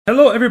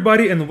Hello,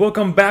 everybody, and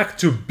welcome back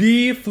to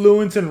Be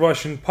Fluent in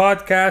Russian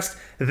podcast.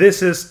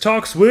 This is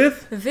Talks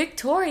with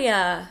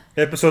Victoria.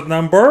 episode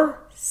number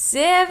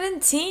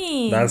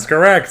 17. That's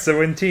correct,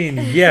 17.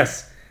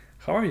 Yes.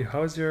 How are you?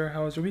 How's your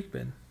week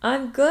been?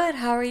 I'm good.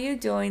 How are you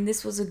doing?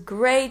 This was a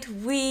great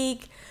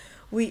week.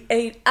 We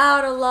ate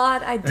out a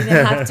lot. I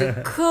didn't have to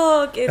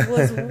cook. It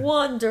was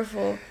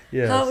wonderful.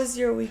 Yes. How was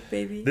your week,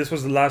 baby? This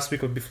was the last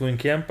week of Be Fluent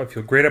Camp. I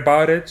feel great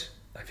about it.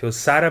 I feel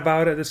sad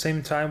about it at the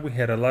same time. We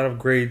had a lot of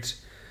great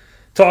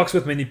talks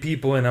with many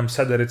people, and I'm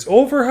sad that it's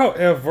over.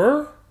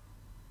 However,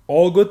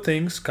 all good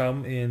things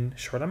come in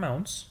short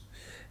amounts.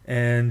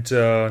 And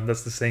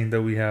that's the saying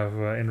that we have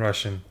in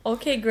Russian.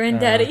 Okay,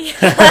 granddaddy.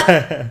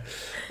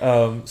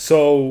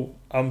 So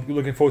I'm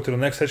looking forward to the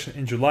next session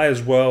in July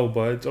as well.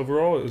 But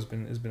overall, it's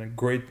been a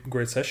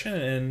great session,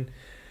 and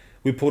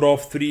we put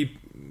off 3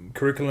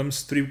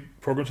 curriculums, 3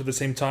 programs at the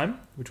same time,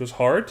 which was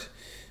hard.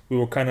 We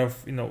were kind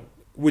of,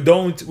 we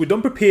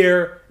don't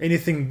prepare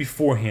anything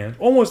beforehand,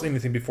 almost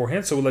anything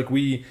beforehand. So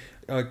we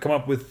come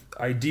up with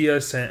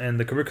ideas and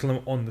the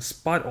curriculum on the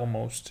spot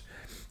almost.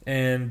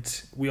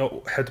 And we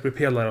all had to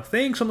prepare a lot of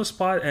things on the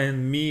spot,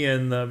 and me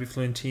and the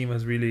Fluent team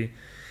has really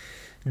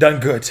done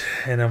good,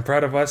 and I'm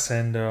proud of us,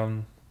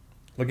 and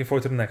looking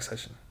forward to the next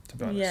session, to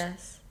be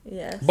honest.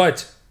 Yes.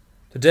 But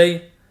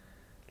today,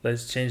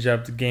 let's change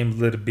up the game a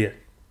little bit.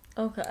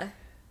 Okay.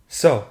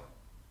 So,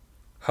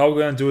 how are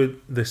we going to do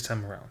it this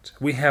time around?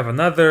 We have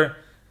another,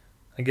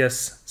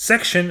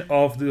 section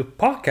of the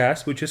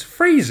podcast, which is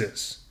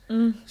phrases.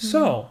 Mm-hmm.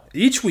 So,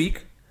 each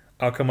week,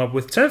 I'll come up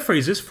with 10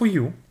 phrases for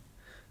you.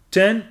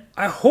 10,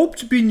 I hope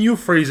to be new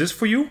phrases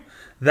for you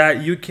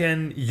that you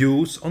can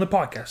use on the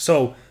podcast.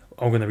 So,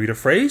 I'm going to read a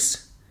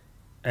phrase.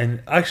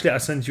 And actually, I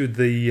sent you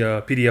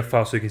the PDF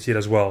file so you can see it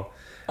as well.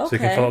 Okay. So you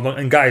can follow along.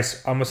 And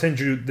guys, I'm going to send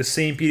you the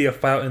same PDF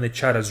file in the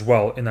chat as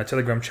well. In our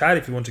Telegram chat,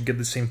 if you want to get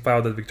the same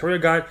file that Victoria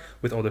got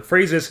with all the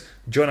phrases,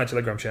 join our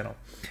Telegram channel.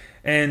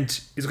 And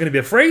it's going to be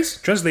a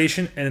phrase,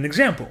 translation, and an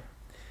example.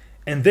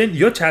 And then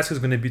your task is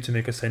going to be to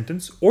make a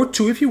sentence, or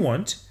 2 if you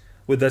want,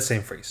 with that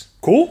same phrase.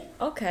 Cool?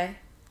 Okay.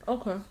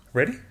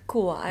 Ready?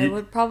 Cool. I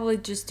would probably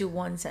just do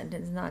 1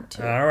 sentence, not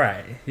 2. All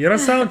right. You don't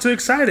sound too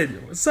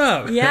excited. What's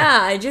up? Yeah,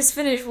 I just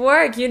finished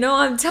work.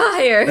 I'm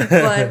tired,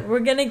 but we're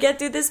going to get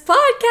through this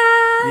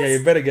podcast. Yeah,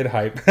 you better get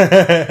hype.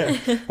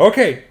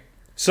 Okay.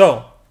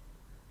 So,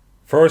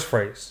 first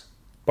phrase.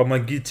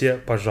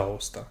 Помогите,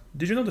 пожалуйста.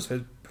 Did you know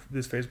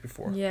this phrase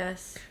before?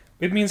 Yes.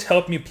 It means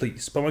help me,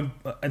 please. And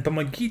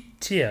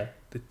помогите,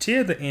 the T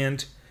at the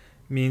end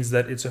means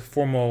that it's a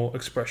formal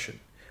expression.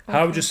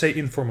 How would you say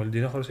informally? Do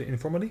you know how to say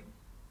informally?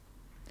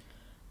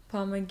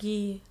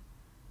 Помоги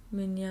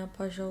меня,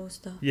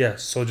 пожалуйста.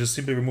 Yes, so just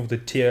simply remove the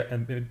T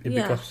and it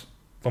becomes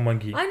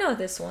помоги. I know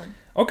this one.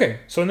 Okay,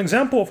 so an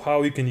example of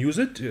how you can use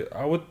it,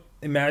 I would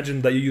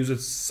imagine that you use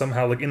it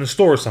somehow like in a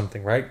store or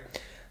something, right?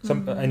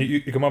 And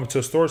you come up to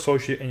a store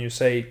associate and you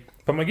say,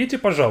 помогите,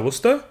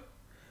 пожалуйста,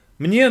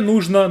 мне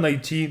нужно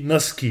найти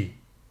носки.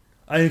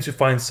 I need to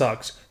find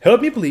socks.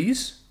 Help me,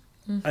 please.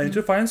 I need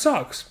to find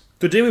socks.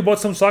 Today we bought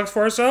some socks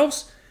for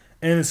ourselves,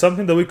 and it's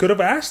something that we could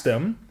have asked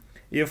them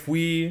if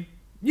we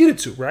needed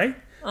to, right?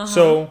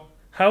 So,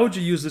 how would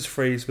you use this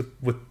phrase with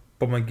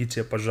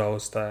помогите,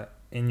 пожалуйста,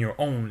 in your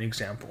own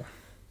example?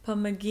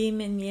 Помоги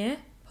мне,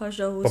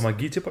 пожалуйста.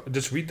 Помогите,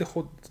 just read the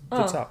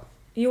top.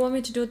 You want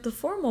me to do it the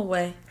formal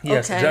way?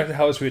 Yes, okay. exactly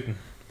how it's written.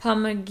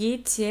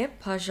 Помогите,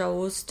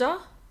 пожалуйста,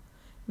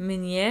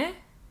 мне,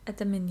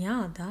 это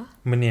меня, да?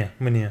 Мне.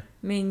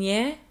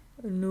 Мне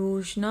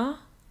нужно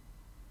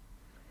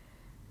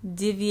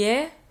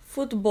 2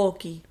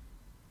 футболки.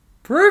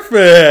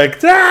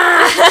 Perfect!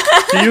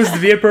 You used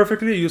две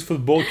perfectly, you used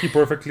футболки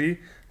perfectly,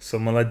 so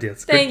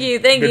молодец. Thank you.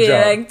 Good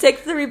job. I take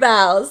 3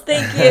 bows.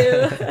 Thank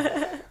you.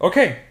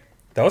 Okay,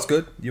 that was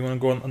good. You want to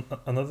go on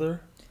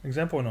another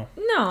example or no?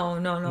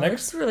 No. Next?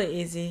 It's really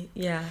easy.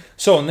 Yeah.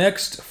 So,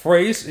 next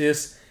phrase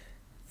is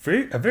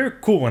a very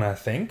cool one, I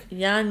think.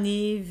 Я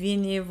не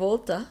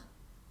виновата.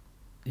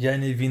 Я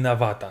не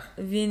виновата.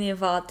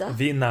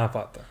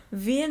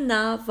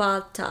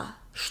 Виновата.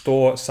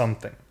 Что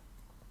something.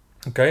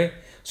 Okay?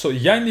 So,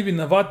 я не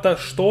виновата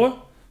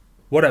что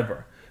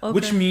whatever. Okay.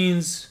 Which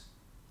means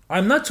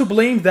I'm not to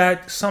blame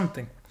that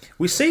something.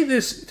 We say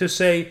this to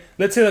say,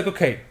 let's say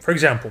for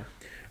example,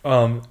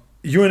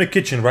 you're in a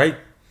kitchen, right?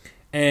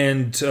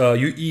 And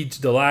you eat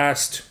the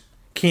last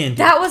candy.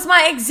 That was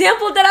my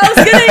example that I was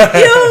going to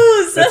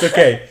use. That's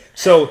okay.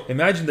 So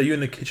imagine that you're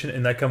in the kitchen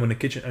and I come in the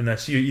kitchen and I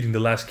see you eating the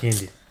last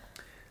candy.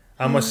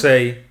 I'm going to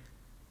say,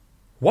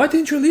 why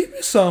didn't you leave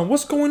me some?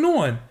 What's going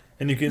on?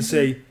 And you can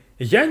say,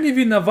 я не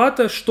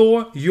виновата,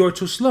 что you're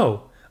too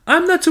slow.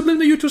 I'm not to blame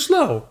that you're too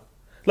slow.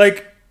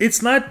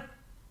 It's not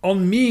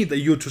on me that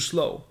you're too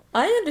slow.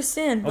 I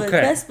understand, but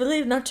best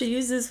believe not to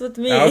use this with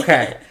me.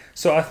 Okay.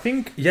 So I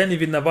think я не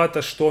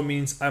виновата, что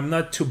means I'm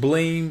not to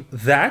blame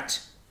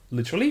that,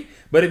 literally,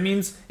 but it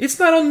means it's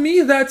not on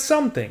me that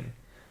something.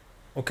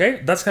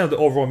 Okay? That's kind of the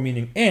overall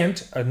meaning.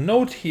 And a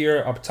note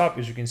here up top,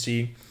 as you can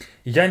see,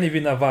 я не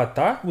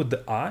виновата with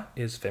the a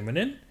is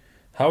feminine.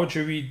 How would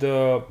you read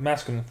the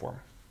masculine form?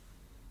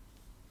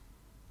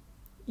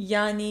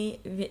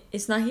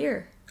 It's not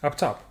here. Up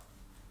top.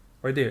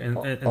 Right there in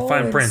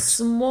fine print.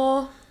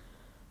 Small.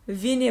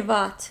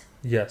 Виноват.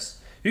 Yes.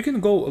 You can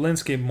go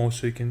landscape mode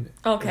so you can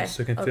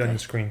fit on the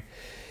screen.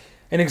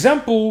 An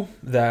example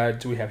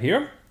that we have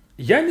here.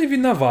 Я не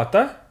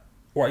виновата,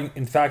 or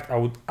in fact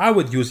I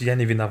would use я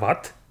не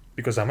виноват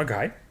because I'm a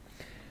guy.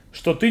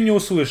 Что ты не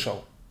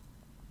услышал.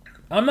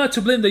 I'm not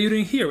to blame that you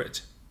didn't hear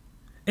it.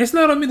 It's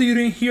not on me that you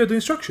didn't hear the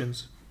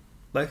instructions.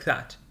 Like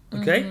that.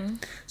 Okay? Mm-hmm.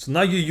 So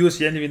now you use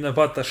я не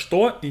виновата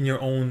что in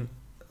your own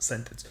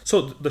sentence.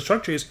 So the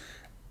structure is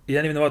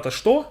я не виновата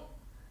что,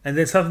 and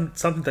then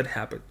something that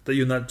happened that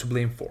you're not to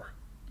blame for.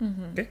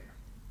 Mm-hmm. Okay?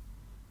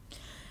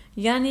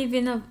 Я не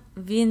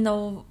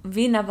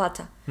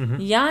виновата. Mm-hmm.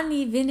 Я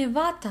не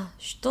виновата,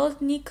 что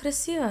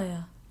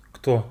некрасивая.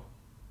 Кто?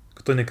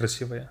 Кто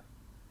некрасивая?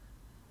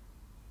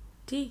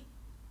 Ты.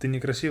 Ты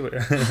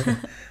некрасивая.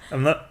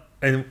 I'm not.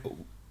 And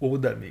what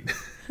would that mean?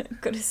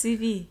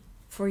 Красивый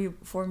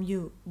from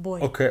you, boy.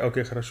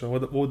 Okay, хорошо.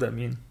 What would that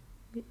mean?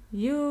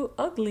 You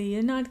ugly,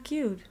 you're not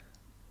cute.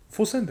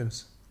 Full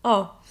sentence.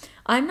 Oh,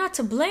 I'm not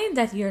to blame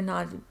that you're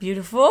not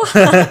beautiful.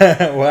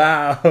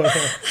 Wow.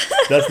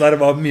 That's not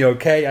about me,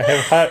 okay? I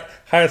have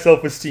higher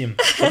self-esteem.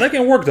 But that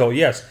can work though,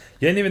 yes.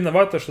 Я не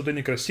виновата, что ты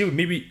некрасивый.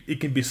 Maybe it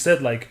can be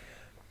said like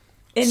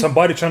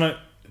somebody trying to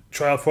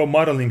try out for a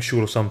modeling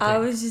shoot or something. I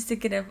was just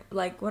thinking of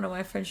like one of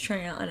my friends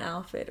trying out an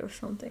outfit or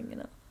something, you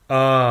know.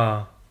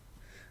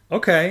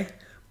 Okay.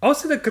 I would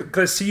say that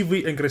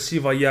красивый and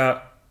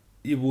красивая,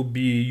 it will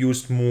be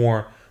used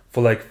more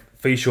for like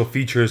facial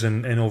features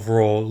and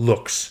overall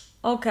looks.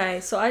 Okay,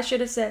 so I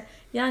should have said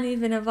я не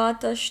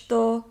виновата,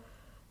 что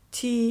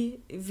ты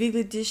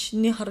выглядишь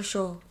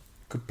нехорошо.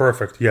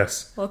 Perfect,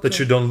 yes. Okay. That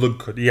you don't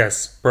look good.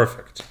 Yes,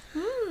 perfect.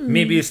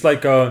 Maybe it's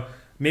like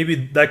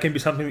maybe that can be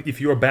something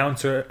if you're a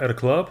bouncer at a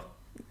club.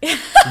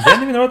 Я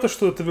не виновата,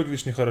 что ты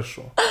выглядишь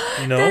нехорошо.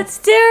 You know? That's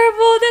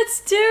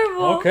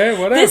terrible. Okay,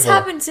 whatever. This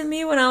happened to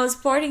me when I was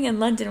partying in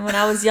London when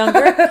I was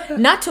younger.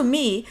 Not to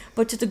me,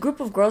 but to the group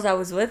of girls I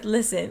was with.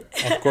 Listen.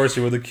 Of course,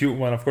 you were the cute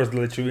one. Of course, they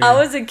let you in. I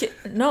was a kid.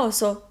 No,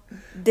 so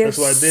they're That's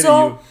why I did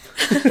so...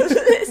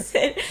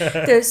 Listen,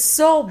 they're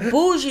so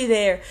bougie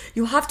there.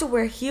 You have to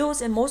wear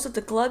heels in most of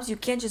the clubs. You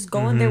can't just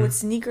go in there with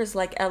sneakers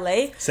like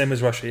LA. Same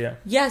as Russia, yeah.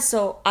 Yeah,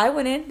 so I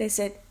went in. They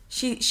said,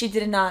 she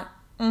did not.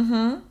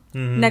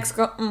 Next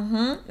girl,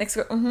 Next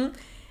girl,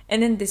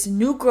 And then this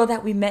new girl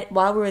that we met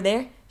while we were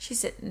there, she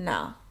said,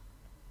 no.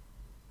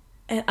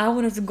 And I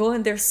wanted to go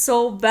in there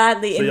so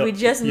badly, so and we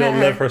just met her.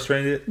 You left her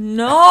stranded?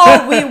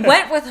 No, we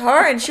went with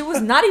her, and she was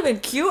not even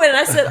cute. And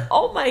I said,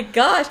 oh my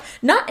gosh.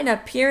 Not in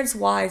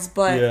appearance-wise,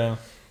 but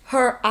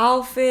her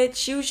outfit,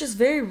 she was just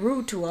very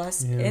rude to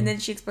us. Yeah. And then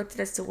she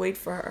expected us to wait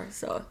for her,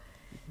 so...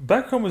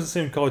 Back home is the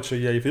same culture,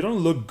 yeah. If you don't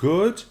look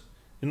good,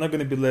 you're not going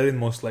to be let in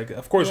most likely.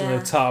 Of course, in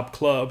the top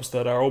clubs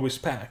that are always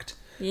packed.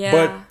 Yeah.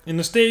 But in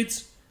the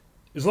States,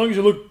 as long as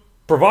you look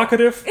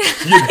provocative,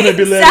 you're going to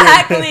be let in.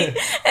 Exactly.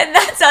 And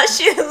that's how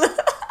she looked.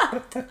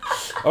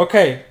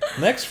 Okay,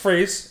 next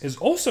phrase is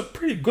also a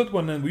pretty good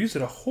one, and we use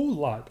it a whole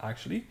lot,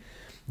 actually.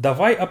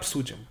 Давай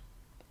обсудим.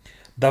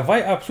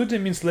 Давай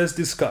обсудим means let's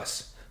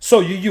discuss. So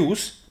you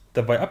use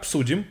давай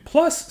обсудим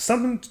plus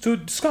something to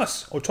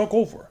discuss or talk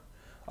over.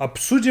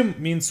 Обсудим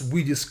means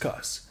we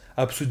discuss.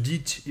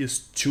 Обсудить is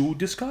to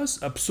discuss.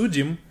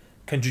 Обсудим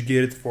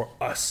conjugated for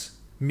us.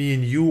 Me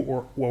and you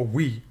or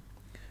we.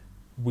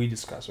 We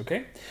discuss,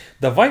 okay?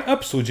 Давай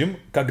обсудим,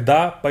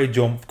 когда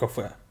пойдем в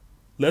кафе.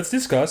 Let's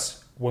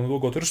discuss when we'll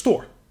go to the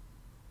store.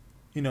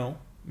 You know,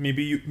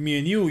 maybe me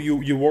and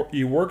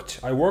you worked,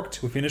 I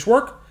worked, we finished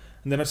work,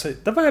 and then I say,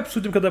 давай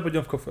обсудим, когда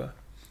пойдем в кафе.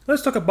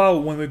 Let's talk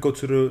about when we go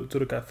to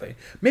the cafe.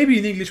 Maybe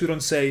in English we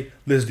don't say,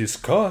 let's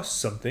discuss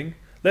something.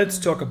 Let's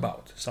talk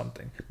about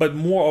something. But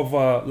more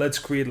of let's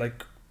create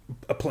like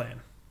a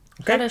plan.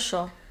 Okay?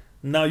 Хорошо.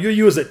 Now you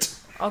use it.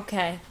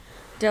 Okay.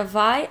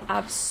 Давай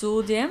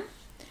обсудим,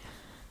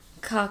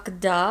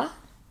 когда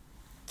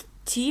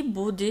ты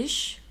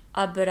будешь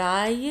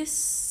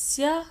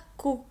убираться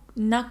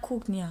на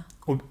кухне.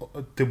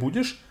 Ты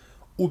будешь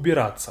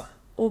убираться.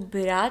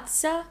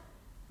 Убираться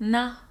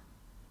на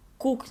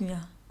кухне.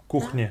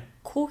 Кухне.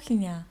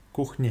 Кухня.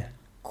 Кухне.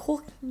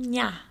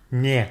 Кухня.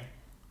 Не.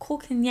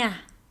 Кухня.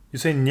 You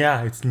say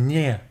ня, it's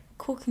не.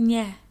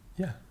 Кухня.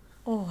 Yeah.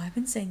 Oh, I've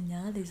been saying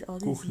ня all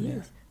these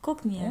years.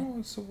 Кухня. Oh,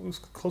 it's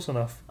close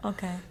enough.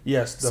 Okay.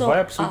 Yes,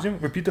 давай обсудим.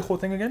 Repeat the whole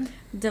thing again.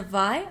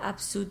 Давай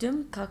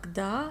обсудим,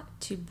 когда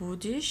ты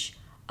будешь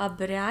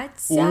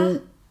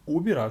убираться.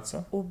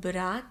 Убираться.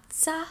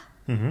 Убираться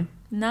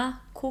на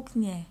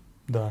кухне.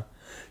 Да.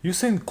 You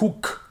saying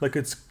cook like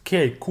it's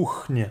K,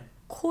 кухня.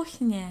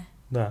 Кухня.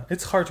 Да.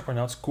 It's hard to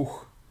pronounce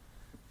kuch.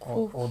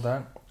 All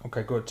that.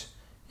 Okay, good.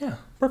 Yeah,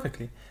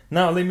 perfectly.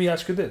 Now let me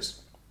ask you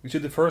this. You see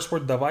the first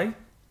word давай?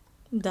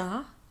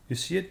 Да. You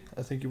see it?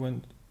 I think you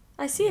went...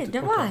 I see it.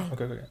 Давай.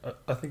 Okay.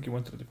 I think you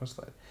went to a different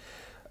slide.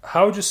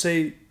 How would you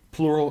say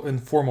plural and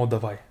formal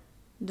давай?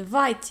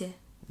 Давайте.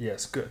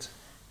 Yes, good.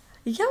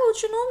 Я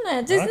очень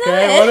умная, ты знаешь.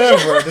 Okay,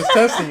 whatever. Just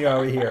testing you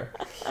out here.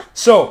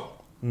 So,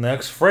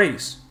 next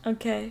phrase.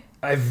 Okay.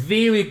 a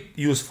very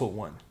useful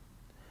one.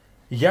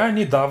 Я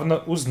недавно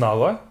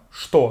узнала,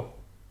 что.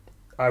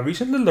 I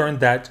recently learned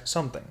that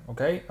something,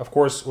 okay? Of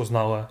course,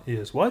 узнала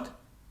is what?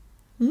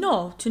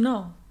 No, to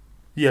know.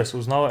 Yes,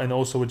 узнала and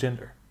also a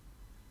gender.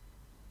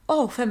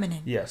 Oh,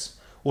 feminine. Yes.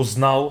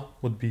 Узнал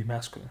would be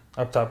masculine.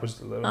 Up top is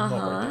the letter not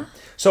right there.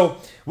 So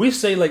we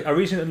say like I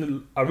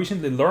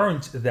recently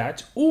learned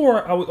that,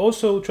 or I would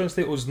also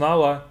translate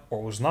узнала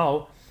or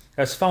узнал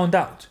as found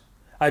out.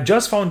 I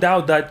just found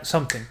out that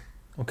something.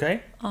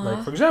 Okay?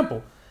 Like for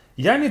example,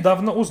 я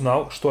недавно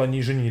узнал, что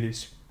они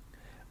женились.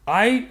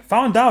 I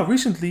found out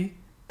recently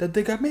that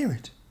they got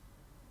married.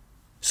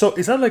 So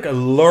it's not like a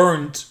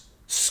learned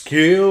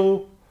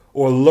skill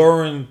or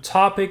learned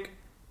topic.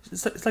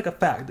 It's like a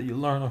fact that you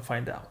learn or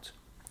find out.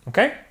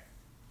 Okay?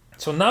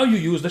 So now you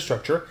use the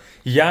structure.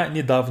 Я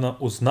недавно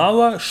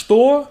узнала,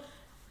 что...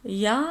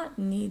 Я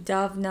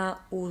недавно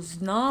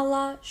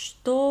узнала,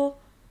 что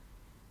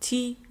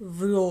ты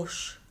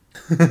врешь.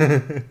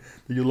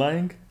 You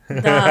lying?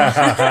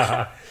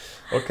 Да.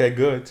 Okay,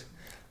 good.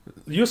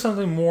 Use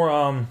something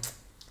more...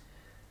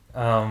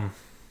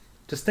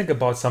 just think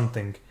about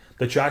something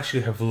that you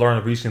actually have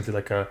learned recently,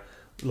 like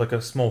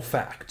a small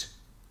fact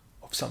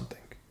of something.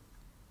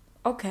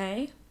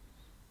 Okay.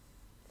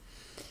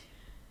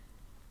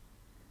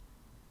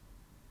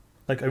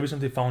 Like I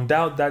recently found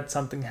out that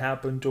something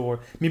happened, or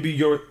maybe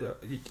your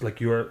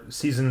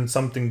season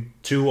something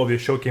 2 of your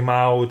show came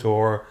out,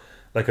 or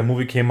like a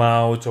movie came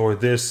out, or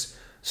this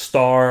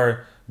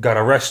star got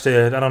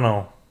arrested. I don't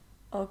know.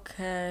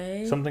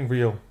 Okay. Something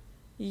real.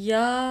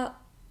 Я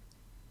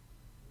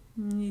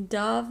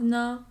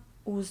недавно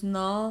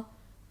узнал,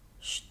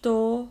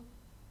 что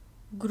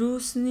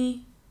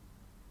грустный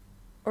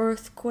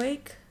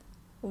earthquake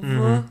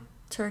в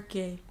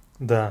Turkey.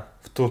 Да,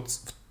 в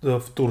Турции.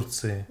 В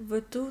Турции.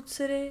 В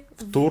Турции.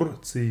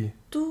 Турция.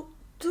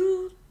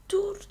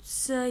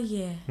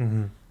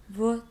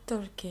 В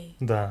Турции.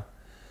 Да.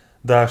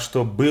 Да,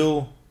 что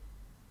был...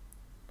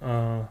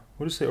 what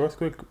do you say,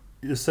 earthquake?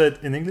 You said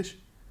in English?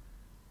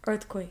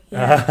 Earthquake,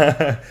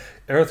 yeah.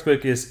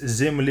 Earthquake is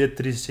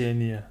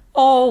землетрясение.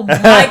 Oh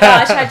my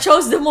gosh, I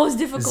chose the most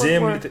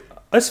difficult word.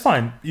 It's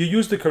fine. You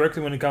used it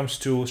correctly when it comes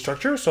to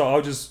structure, so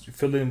I'll just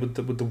fill in with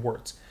the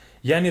words.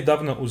 Я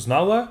недавно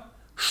узнала,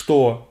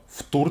 что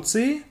в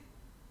Турции,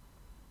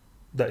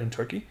 да, in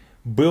Turkey,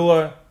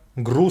 было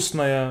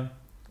грустное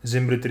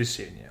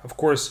землетрясение. Of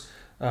course,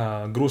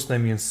 грустное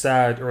means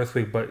sad,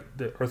 earthquake, but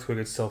the earthquake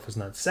itself is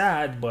not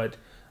sad, but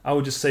I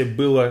would just say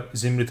было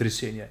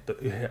землетрясение.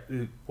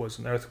 It was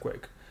an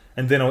earthquake.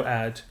 And then I'll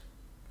add,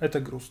 это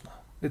грустно.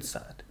 It's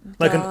sad.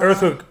 Like an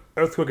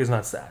earthquake is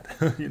not sad.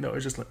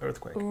 It's just an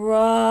earthquake.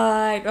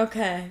 Right,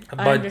 okay.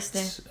 I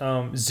understand.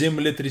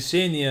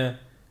 Землетрясение,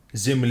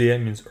 земле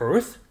means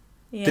earth.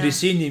 Yeah.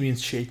 Трясение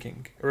means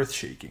shaking, earth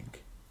shaking.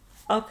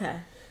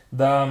 Okay.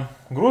 Да,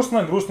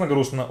 грустно, грустно,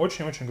 грустно.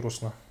 Очень-очень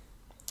грустно.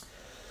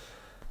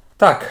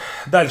 Так,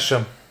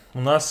 дальше. У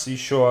нас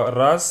еще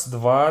 1,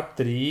 2,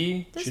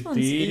 3,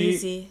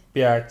 4,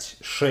 5,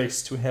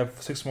 6. We have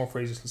 6 more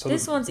phrases. So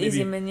this one's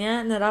easy.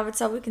 Мне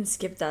нравится. We can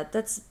skip that.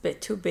 That's a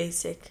bit too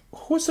basic.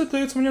 Who said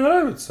that мне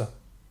нравится?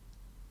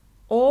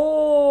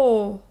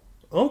 Oh.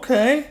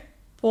 Okay.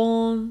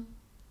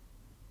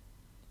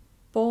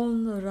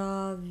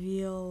 Понравился.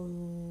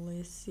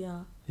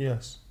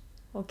 Yes.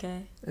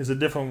 Okay. It's a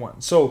different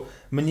one. So,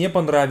 мне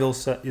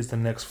понравился is the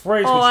next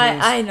phrase. Oh, which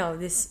means I know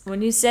this.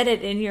 When you said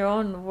it in your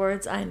own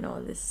words, I know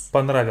this.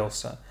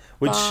 Понравился.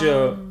 Which,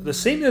 the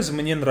same as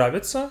мне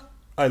нравится,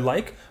 I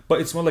like,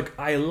 but it's more like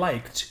I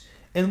liked.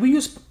 And we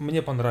use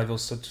мне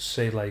понравился to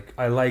say like,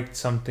 I liked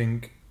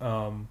something,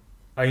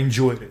 I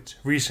enjoyed it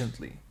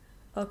recently.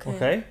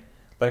 Okay?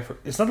 Like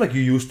it's not like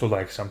you used to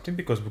like something,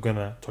 because we're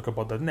gonna talk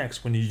about that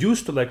next. When you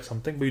used to like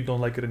something, but you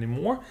don't like it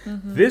anymore,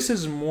 this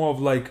is more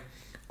of like,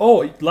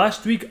 oh,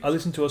 last week I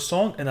listened to a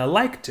song and I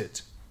liked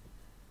it.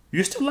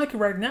 You still like it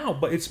right now,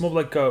 but it's more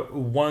like a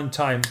one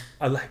time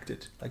I liked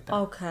it, like that.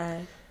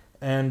 Okay.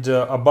 And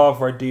above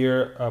right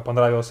there,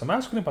 понравился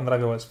masculine,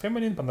 понравилась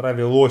feminine,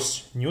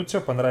 понравилось neuter,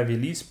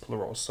 понравились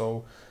plural.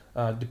 So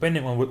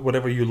depending on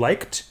whatever you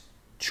liked,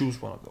 choose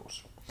one of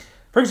those.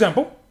 For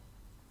example,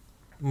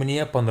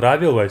 мне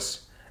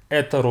понравилась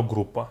эта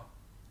рок-группа.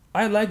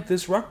 I like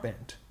this rock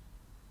band.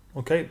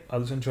 Okay, I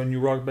listened to a new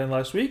rock band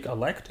last week. I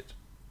liked it.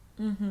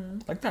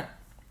 Like that.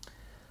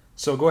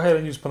 So go ahead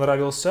and use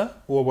понравился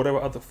or whatever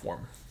other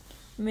form.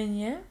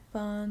 Мне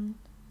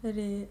понравился.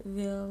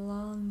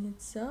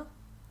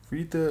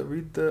 Read the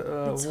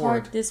it's word.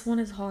 Hard. This one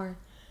is hard.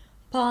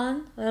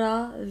 Понравилась.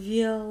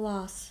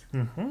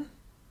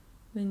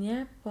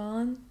 Мне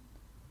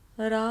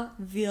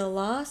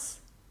понравилась.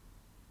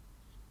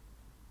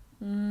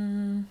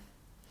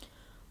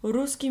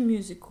 Русский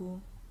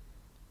музыку.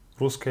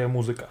 Русская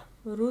музыка.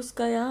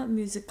 Русская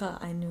музыка.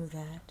 I knew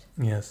that.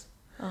 Yes.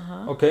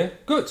 Okay,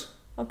 good.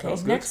 Okay,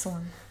 next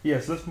one.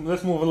 Yes,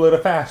 let's move a little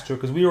faster,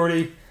 because we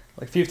already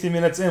like 15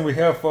 minutes in. We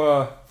have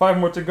 5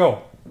 more to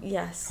go.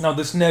 Yes. Now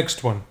this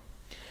next one.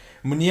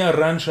 Мне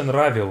раньше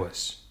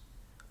нравилось.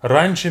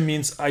 Раньше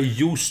means I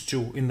used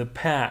to in the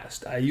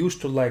past. I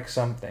used to like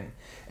something.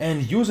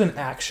 And use an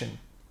action.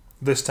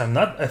 This time,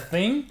 not a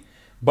thing,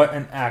 but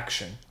an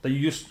action. That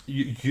you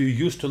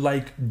used to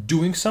like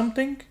doing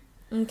something.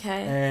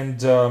 Okay.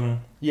 And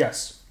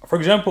yes. For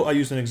example, I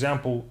used an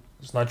example.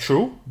 It's not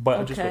true,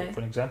 but just for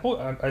an example.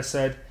 I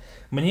said,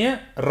 мне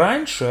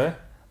раньше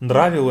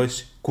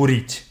нравилось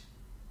курить.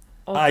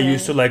 I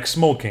used to like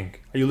smoking.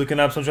 Are you looking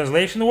up some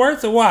translation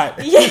words or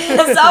what?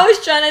 Yes, I was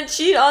trying to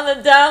cheat on the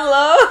down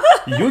low.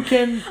 You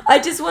can. I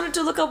just wanted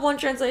to look up one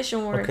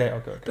translation word. Okay.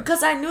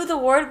 Because I knew the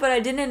word, but I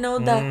didn't know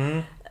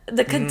the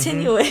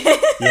continuous.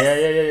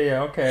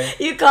 Yeah. Okay.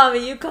 You caught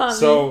me.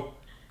 So,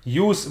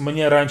 use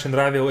мне раньше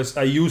нравилось.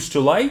 I used to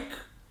like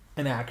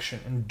an action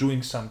and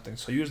doing something.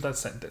 So use that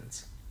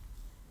sentence.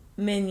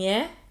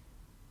 Мне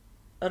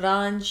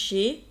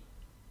раньше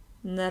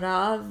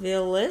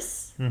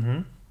нравилось.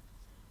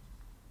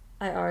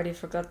 I already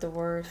forgot the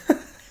word.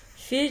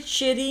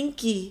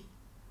 Вечеринки.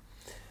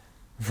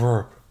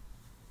 Verb.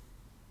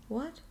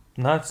 What?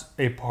 Not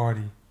a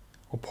party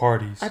or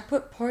parties. I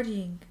put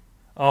partying.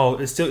 Oh,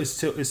 it's still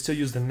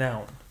used the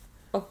noun.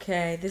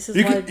 Okay, this is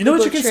You why can, you know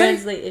what you can say?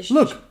 issues.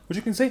 Look, what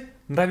you can say?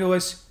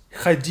 Нравилось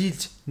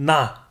ходить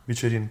на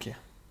вечеринки.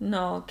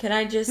 No, can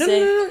I just No, say?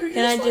 no,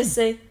 Can I fine. just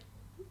say?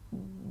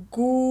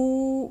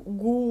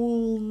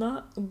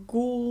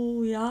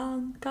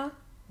 Гулянка.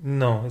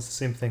 No, it's the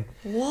same thing.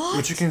 What?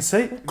 What you can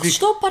say?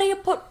 Что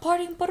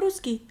partying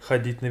по-русски?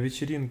 Ходить на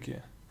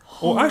вечеринки.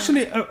 Or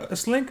actually, a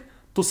slang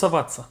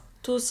тусоваться.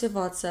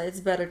 Тусоваться. It's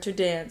better to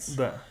dance.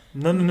 Да.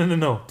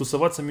 No.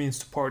 Тусоваться means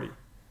to party.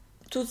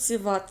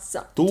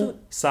 Тусоваться.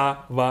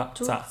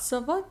 Тусоваться.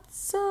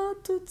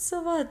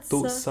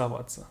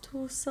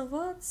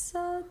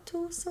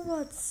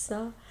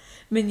 Тусоваться.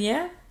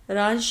 Мне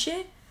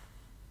раньше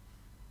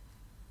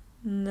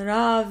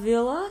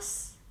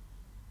нравилось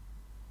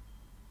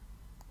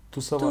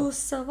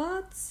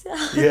тусоваться.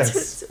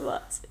 Yes.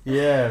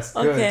 Yes.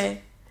 Good.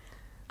 Okay.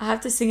 I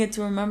have to sing it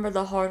to remember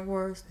the hard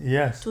words.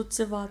 Yes.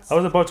 Тусоваться. I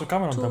was about to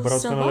comment on that, but I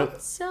was gonna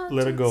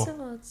let it go.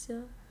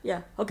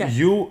 Yeah. Okay.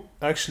 You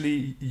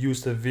actually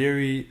used a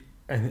very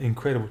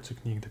incredible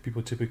technique that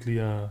people typically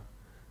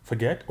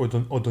forget or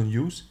don't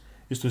use,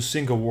 is to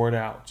sing a word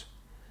out.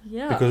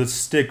 Yeah. Because it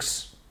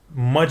sticks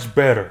much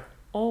better.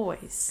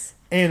 Always.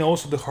 And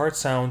also the hard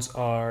sounds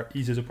are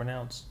easy to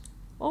pronounce.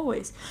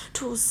 Always.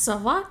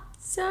 Тусоваться.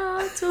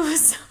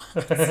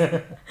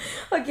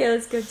 Okay,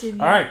 let's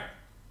continue. All right.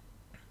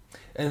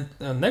 And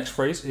the next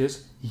phrase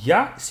is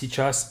Я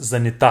сейчас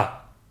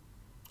занята.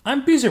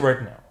 I'm busy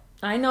right now.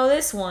 I know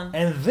this one.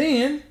 And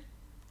then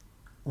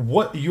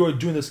what you are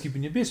doing that's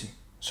keeping you busy.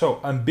 So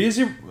I'm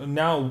busy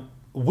now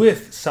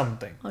with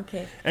something.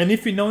 Okay. And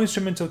if you know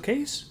instrumental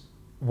case,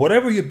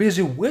 whatever you're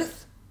busy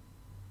with,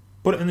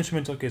 put it in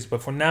instrumental case.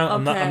 But for now,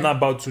 I'm not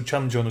about to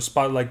challenge you on the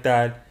spot like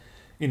that.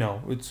 You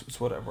know, it's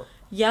whatever.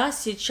 Я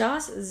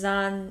сейчас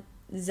занят.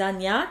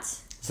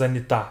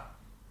 Занята.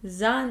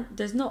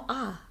 There's no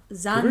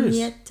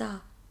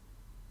Занята.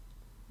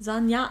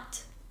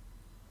 Занят.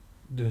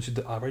 Do you see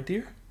the right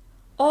there?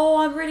 Oh,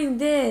 I'm reading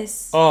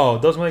this. Oh,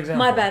 that's my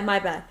example. My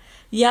bad.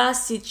 Я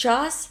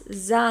сейчас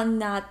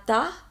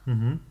занята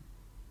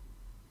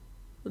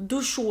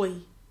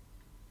душой.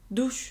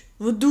 Душем.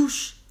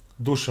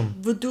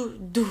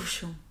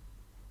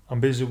 I'm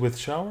busy with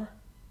shower?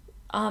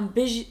 I'm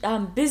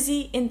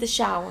busy in the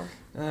shower.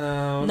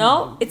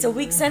 No? It's a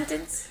weak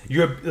sentence?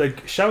 You're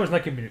like, shower is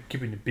not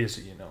keeping you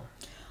busy, you know.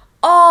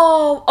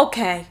 Oh,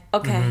 okay.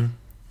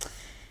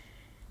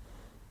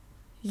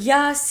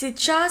 Я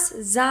сейчас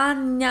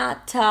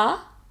занята.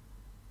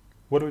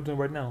 What are we doing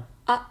right now?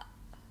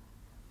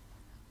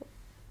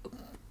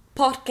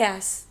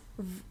 Podcast.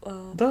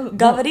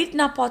 Говорить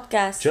на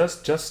podcast.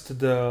 Just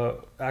the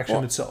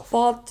action itself.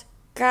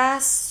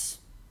 Подкастом.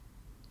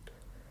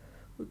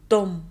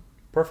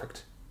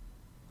 Perfect.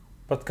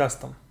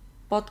 Podcastom.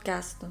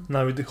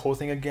 Now read the whole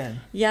thing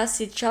again. Я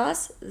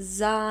сейчас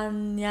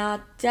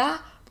занята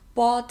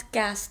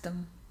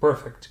подкастом.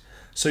 Perfect.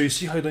 So you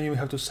see how you don't even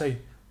have to say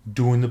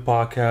doing the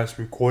podcast,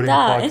 recording the The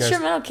podcast.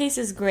 instrumental case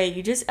is great.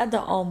 You just add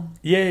the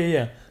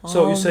Yeah.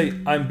 So you say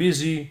I'm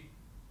busy,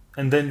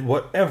 and then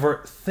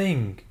whatever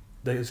thing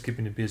that is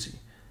keeping you busy,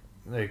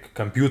 like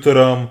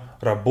компьютером,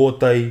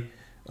 работой,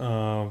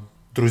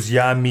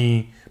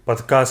 друзьями,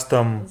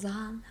 подкастом.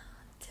 Занята.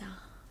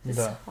 It's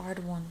a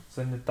hard one.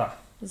 Занята.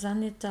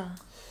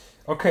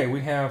 Okay,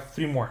 we have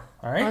 3 more.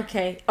 All right.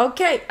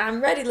 Okay.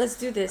 I'm ready. Let's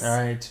do this. All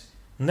right.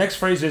 Next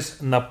phrase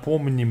is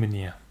напомни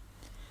мне.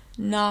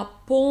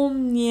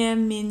 Напомни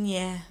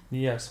мне.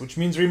 Yes, which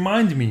means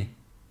remind me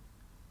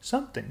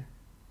something.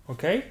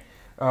 Okay?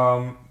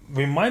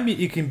 Remind me,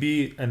 it can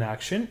be an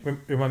action.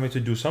 Remind me to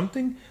do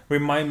something.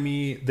 Remind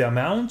me the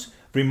amount.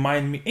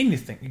 Remind me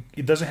anything.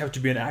 It doesn't have to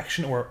be an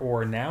action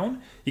or a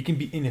noun. It can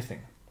be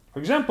anything. For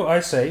example, I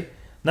say,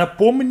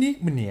 напомни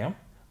мне,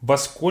 во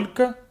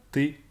сколько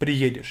ты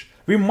приедешь.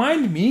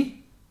 Remind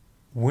me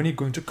when you're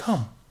going to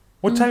come.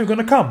 What time you're going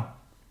to come.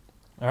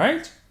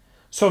 Alright?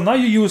 So now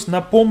you use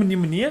напомни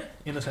мне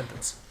in a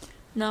sentence.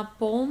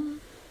 Напомни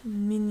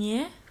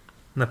мне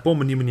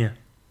Напомни мне.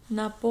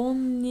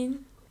 Напомни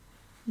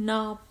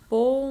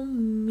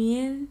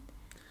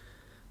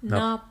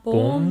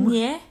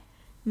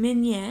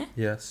мне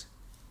Yes.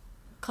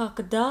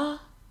 когда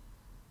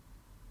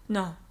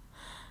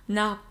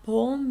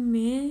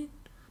напомни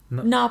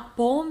No.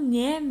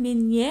 напомни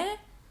мне,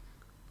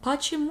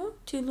 почему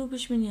ты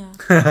любишь меня.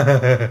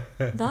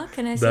 Да,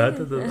 can I say Да, it?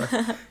 да, да,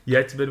 да.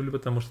 Я тебя люблю,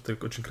 потому что ты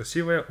очень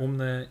красивая,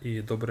 умная и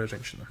добрая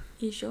женщина.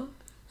 Еще?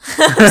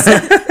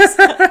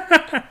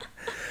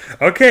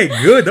 Okay,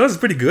 good. That was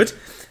pretty good.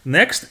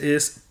 Next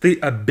is ты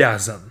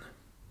обязан.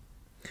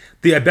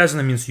 Ты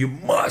обязан means you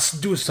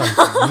must do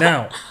something.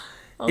 Now,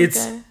 it's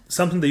Okay.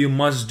 something that you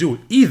must do.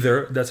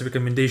 Either that's a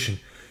recommendation.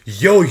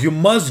 Yo, you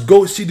must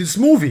go see this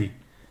movie.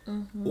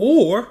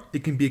 Or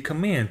it can be a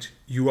command.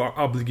 You are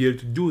obligated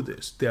to do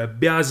this. Ты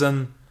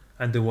обязан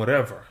and then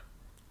whatever.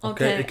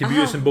 Okay? Okay. It can be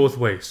used in both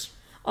ways.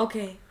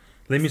 Okay.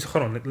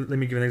 Hold on. Let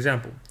me give an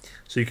example,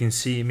 so you can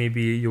see.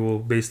 Maybe you will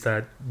base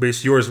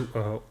yours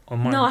on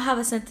mine. No, I have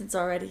a sentence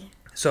already.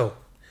 So,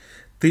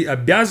 ты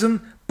обязан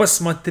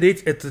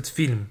посмотреть этот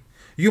фильм.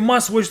 You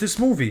must watch this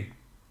movie.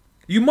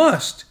 You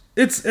must.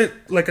 It's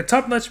like a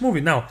top-notch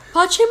movie. Now,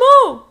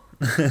 Почему?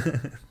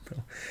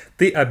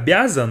 ты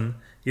обязан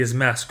is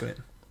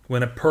masculine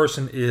when a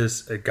person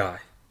is a guy.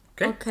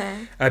 Okay.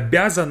 Okay.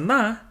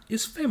 Обязана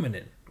is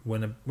feminine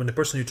when the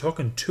person you're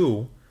talking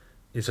to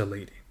is a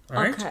lady.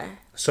 All right. Okay.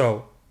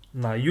 So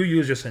now you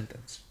use your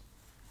sentence.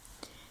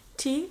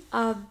 Ты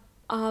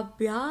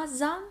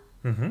обязан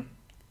Mm-hmm.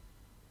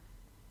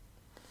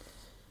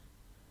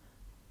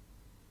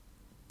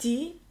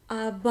 Ты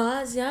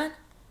обязан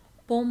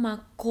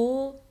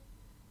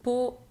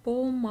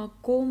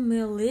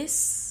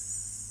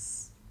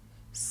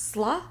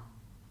помогомелисла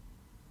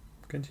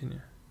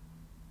Continue.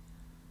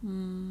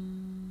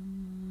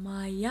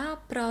 моя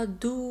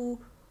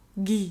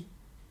подруги.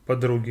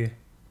 Подруги.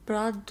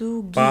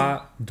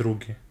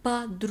 Подруги.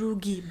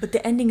 But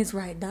the ending is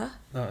right, да?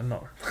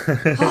 No.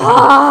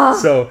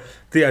 So,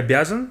 ты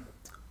обязан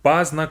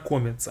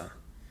познакомиться.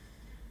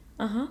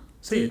 Uh-huh.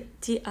 Say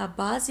Ты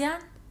обязан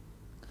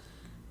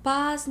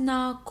But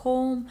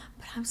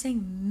I'm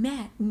saying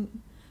met.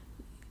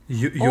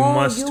 You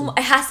must.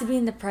 It has to be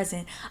in the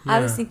present. I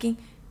was Yeah. thinking,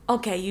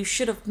 okay, you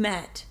should have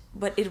met,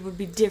 but it would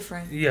be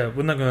different. Yeah,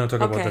 we're not going to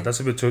talk about Okay. that. That's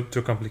a bit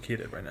too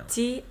complicated right now.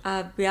 Ты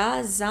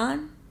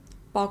обязан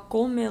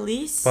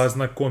познакомились.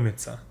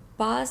 Познакомиться.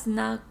 What's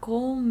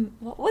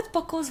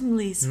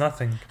познакомились?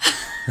 Nothing.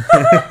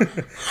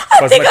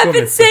 I think I've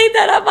been saying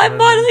that. My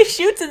bodily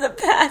shoots in the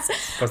past.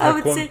 I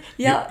would say,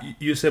 yeah.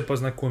 You said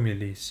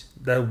познакомились.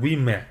 That we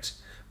met.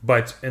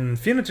 But in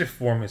infinitive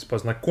form is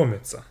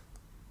познакомиться.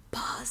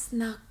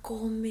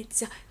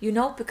 Познакомиться. You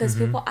know, because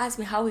people ask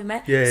me how we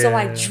met. Yeah, so yeah,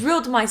 I yeah.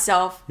 drilled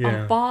myself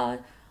Yeah. on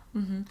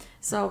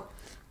So,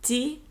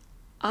 ты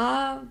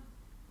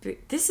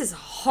this is a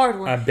hard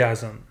one.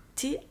 Обязан.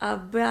 Ты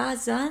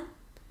обязан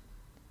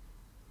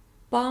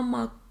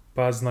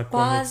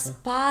Познакомиться.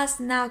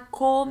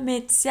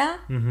 познакомиться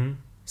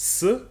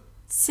С.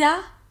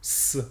 ся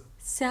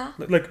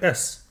Like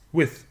S.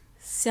 With.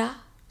 ся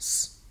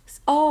S.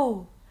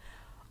 oh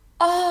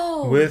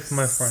With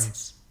my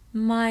friends.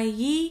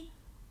 мои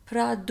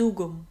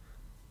подругам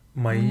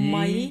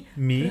Моими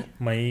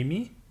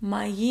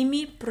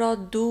моими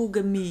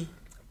подругами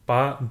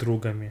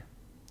подругами.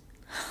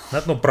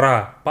 Not no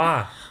про.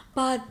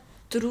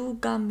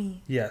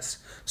 подругами. Yes.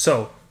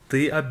 So,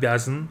 ты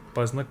обязан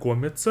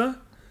познакомиться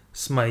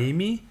с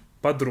моими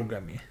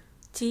подругами.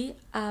 Ты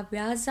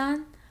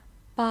обязан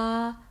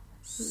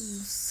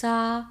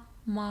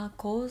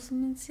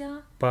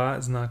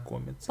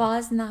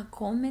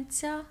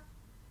познакомиться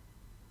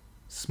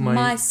С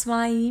с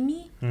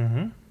моими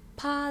Мгм.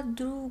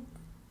 подругами.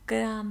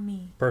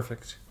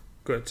 Perfect.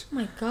 Good. Oh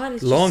my god,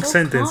 it's Long just so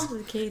sentence.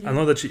 complicated. I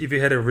know that if you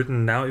had it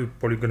written now, it's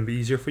probably going to be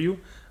easier for you.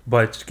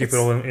 But to keep it It's-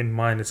 all in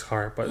mind, it's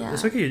hard. But Yeah.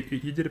 it's okay.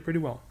 You did it pretty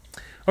well.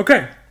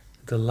 Okay.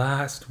 The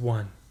last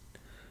one.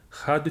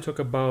 How do you talk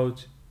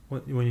about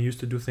when you used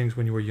to do things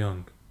when you were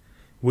young?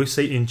 We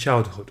say in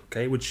childhood,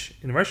 okay? Which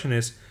in Russian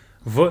is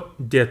в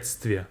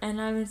детстве.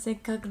 And I would say,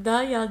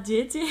 когда я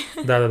дети.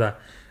 Да-да-да.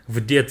 В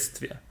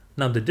детстве.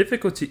 Now, the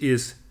difficulty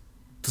is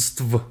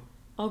тств.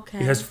 Okay.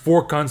 It has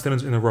 4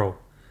 consonants in a row.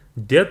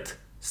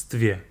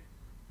 Детстве.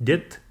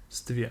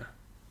 Детстве.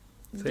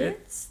 Say it.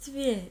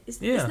 Детстве. It's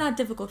Yeah. not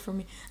difficult for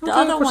me. The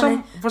Okay, other for one,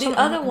 some- for the some-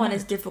 other one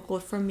is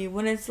difficult for me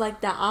when it's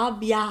like the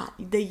ya,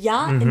 the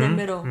ya in the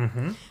middle.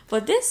 Mm-hmm.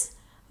 But this,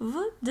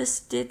 в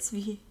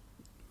детстве.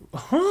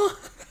 Huh?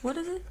 What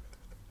is it?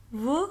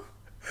 В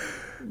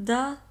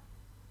да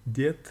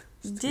Детстве.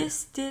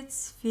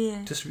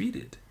 детстве. Just read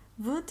it.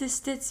 В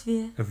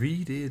детстве.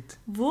 Read it.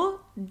 В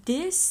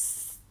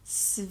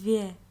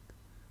детстве.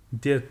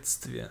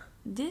 Детстве.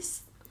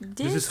 This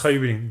This is how you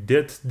reading.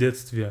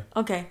 Детстве.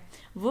 Okay.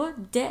 В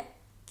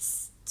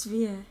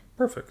детстве.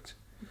 Perfect.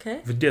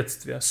 Okay. В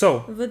детстве.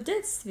 So, В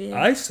детстве.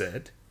 I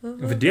said,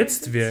 в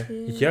детстве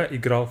я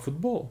играл в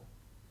футбол.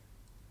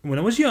 When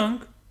I was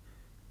young,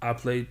 I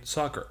played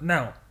soccer.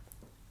 Now,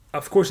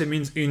 of course, it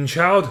means in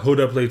childhood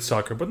I played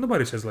soccer, but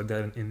nobody says like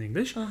that in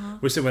English.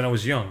 We say when I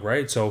was young,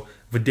 right? So,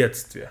 в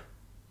детстве.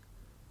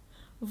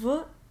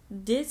 В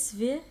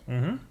детстве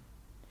Мгм.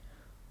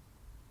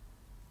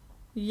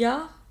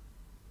 я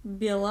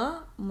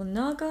была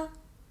много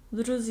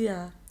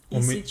друзья. И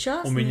У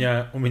сейчас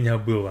меня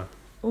было.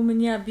 у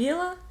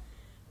меня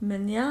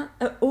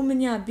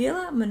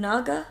было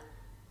много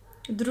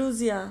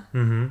друзья.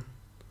 Мгм.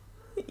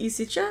 И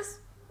сейчас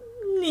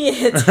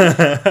нет.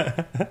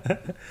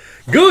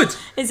 Good!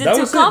 Is it That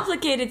too was it.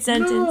 complicated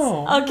sentence?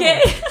 No, Okay.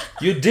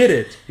 You did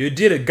it. You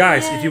did it.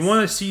 Guys, if you Yes.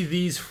 want to see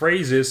these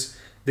phrases,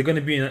 they're going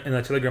to be in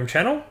a Telegram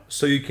channel,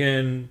 so you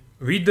can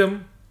read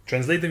them,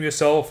 translate them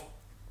yourself.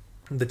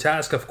 The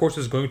task, of course,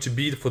 is going to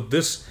be for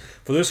this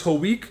whole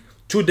week.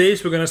 2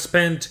 days, we're going to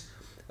spend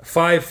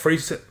 5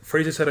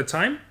 phrases at a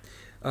time.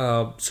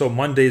 So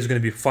Monday is going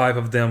to be 5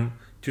 of them.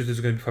 Tuesday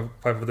is going to be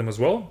five of them as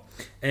well.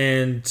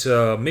 And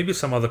maybe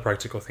some other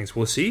practical things.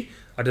 We'll see.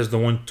 I just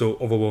don't want to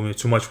overwhelm you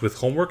too much with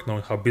homework,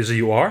 knowing how busy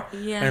you are.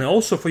 Yeah. And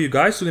also for you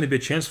guys, it's going to be a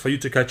chance for you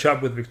to catch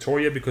up with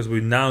Victoria, because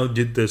we now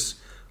did this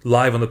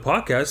live on the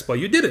podcast, but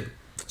you did it.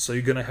 So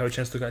you're going to have a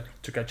chance to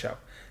catch up.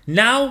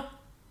 Now,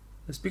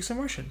 let's speak some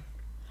Russian.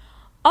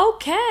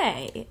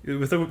 Okay.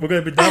 We're going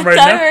to be done I right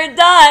thought now. we were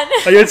done.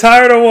 Are you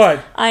tired or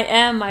what? I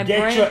am. My Get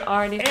brain your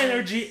already hurts.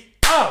 energy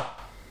up.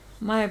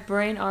 My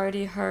brain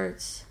already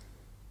hurts.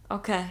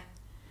 Okay.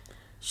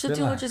 Что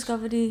ты хочешь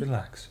говорить?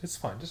 Relax. It's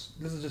fine. Let's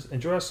just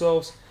enjoy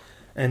ourselves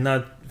and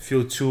not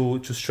feel too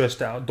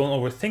stressed out. Don't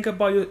overthink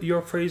about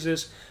your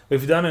phrases.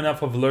 We've done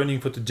enough of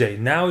learning for today.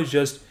 Now it's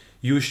just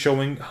you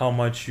showing how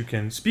much you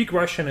can speak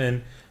Russian,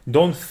 and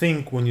don't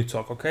think when you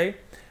talk, okay?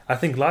 I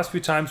think last few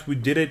times we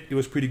did it, it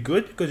was pretty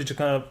good because you just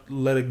kind of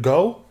let it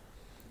go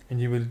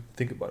and you will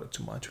think about it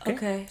too much, okay?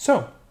 Okay.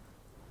 So,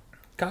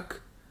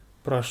 как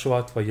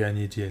прошла твоя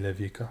неделя,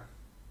 Вика?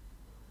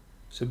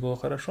 Все было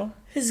хорошо?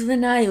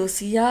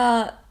 Извиняюсь,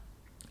 я...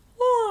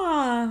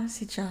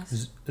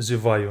 сейчас.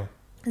 Зеваю.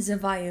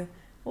 Зеваю.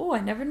 Oh, I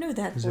never knew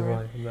that word.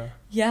 Зеваю, да.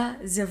 Я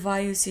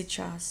зеваю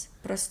сейчас.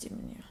 Прости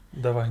меня.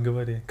 Давай,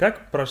 говори.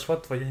 Как прошла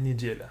твоя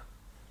неделя?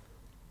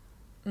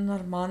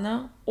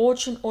 Нормально.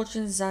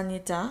 Очень-очень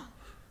занята.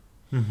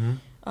 Угу.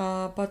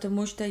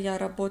 Потому что я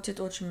работаю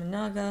очень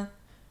много.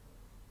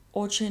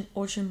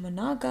 Очень-очень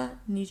много.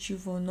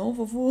 Ничего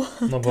нового.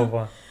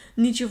 Нового.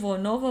 Ничего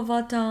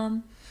нового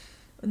там.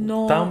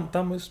 Но... Там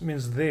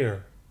means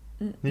there.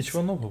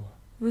 Nичего нового.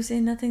 We say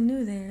nothing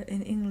new there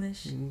in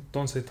English.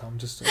 Don't say там,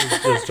 just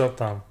drop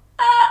там.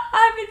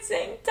 I've been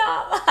saying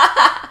там.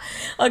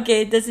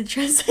 Okay, does it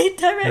translate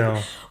direct?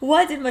 No.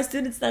 Why did my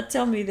students not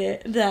tell me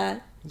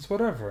that? It's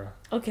whatever.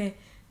 Okay.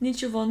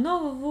 Ничего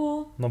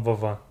нового.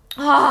 Нового.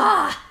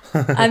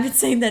 I've been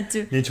saying that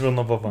too. Ничего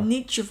нового.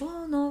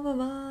 Ничего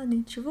нового,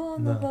 ничего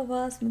Да.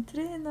 нового,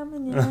 смотри на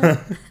меня.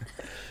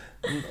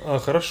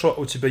 Хорошо,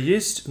 у тебя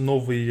есть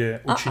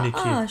новые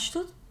ученики?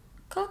 Что?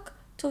 Как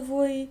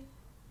твой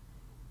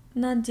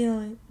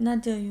неделя?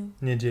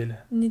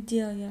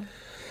 Неделя.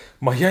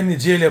 Моя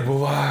неделя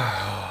была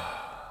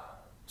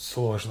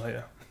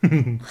сложная.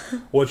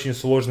 Очень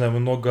сложная,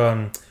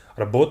 много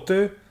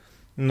работы.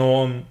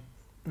 Но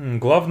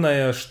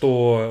главное,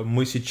 что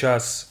мы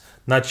сейчас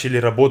начали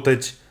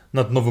работать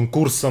над новым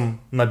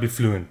курсом на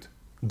BeFluent.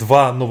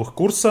 2 новых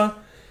курса.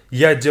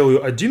 Я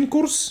делаю 1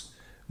 курс.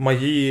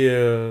 Мои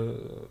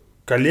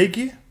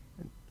коллеги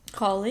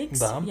Colleagues,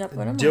 да, я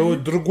понимаю.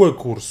 делают другой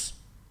курс.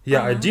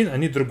 Я Ага. один,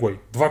 они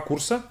другой. 2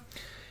 курса.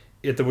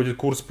 Это будет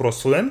курс про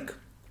сленг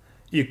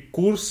и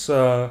курс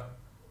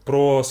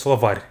про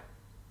словарь.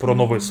 Про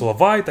новые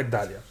слова и так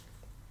далее.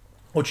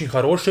 Очень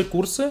хорошие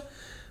курсы.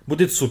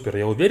 Будет супер,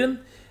 я уверен.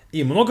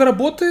 И много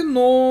работы,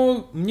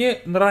 но мне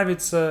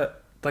нравится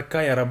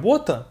такая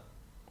работа,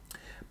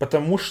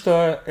 потому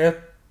что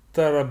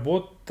это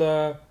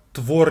работа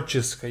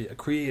творческая,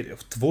 creative,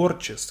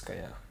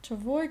 творческая.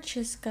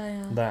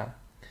 Творческая. Да.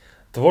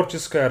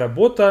 Творческая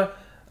работа,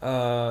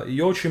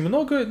 ее очень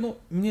много, но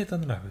мне это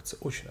нравится,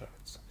 очень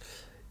нравится.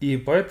 И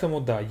поэтому,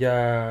 да,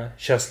 я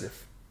счастлив.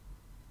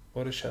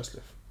 What is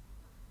счастлив?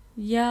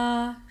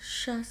 Я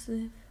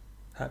счастлив.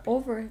 Happy.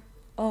 Over it.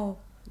 Oh,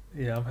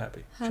 Yeah, I'm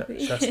happy.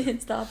 happy. Счастлив.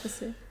 It's the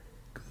opposite.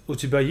 У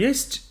тебя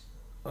есть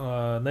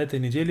на этой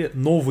неделе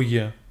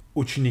новые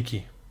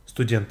ученики,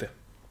 студенты?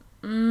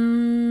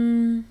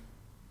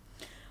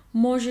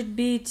 Может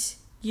быть,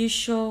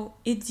 еще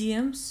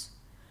idioms.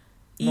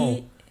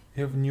 No, you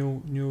have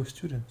new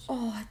students.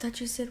 Oh, I thought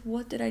you said,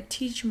 what did I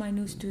teach my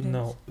new students?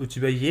 No, у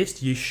тебя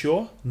есть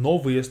еще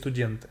новые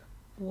студенты.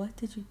 What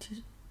did you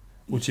teach?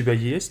 У тебя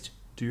есть,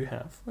 do you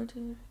have, What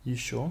did you...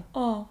 еще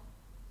Oh,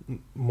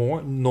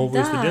 more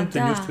новые Да, студенты,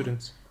 да. new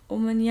students? у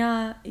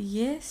меня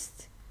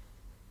есть,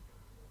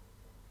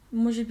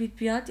 может быть,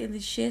 5 или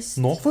 6.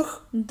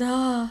 Новых?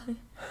 Да.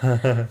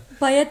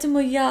 Поэтому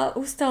я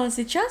устала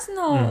сейчас,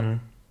 но Мгм.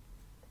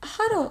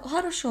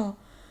 хорошо.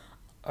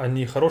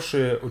 Они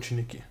хорошие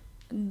ученики.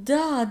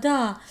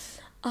 Да.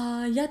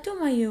 Я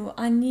думаю,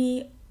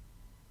 они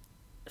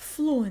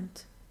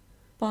fluent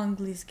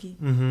по-английски.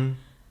 Мгм.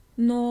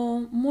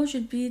 Но,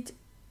 может быть,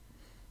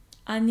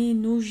 Они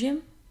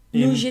нужен.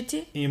 Им.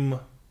 Нужете. Им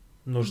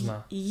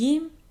нужна.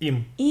 Им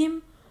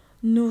Им.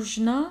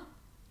 нужна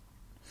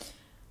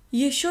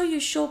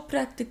еще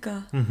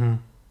практика. Мгм.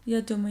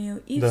 Я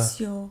думаю, и Да.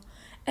 все.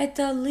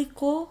 Это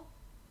легко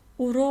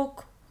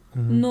урок,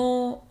 Мгм.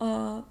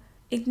 но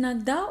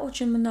иногда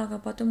очень много,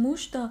 потому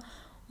что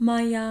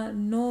моя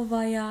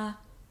новая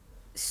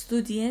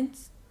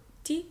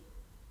студенти,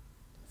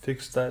 Fix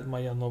that,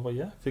 моя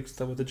новая. Fix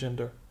that with the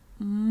gender.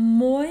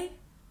 мой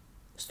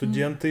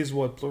Студенты is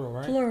what? Plural,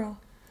 right? plural,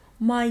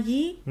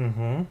 мои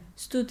Угу.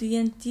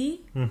 студенти,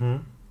 Угу.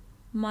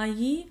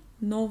 мои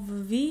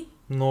новые,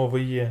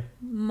 Новые.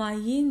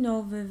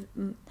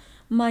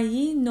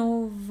 мои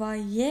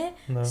новые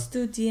Да.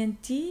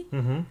 студенти.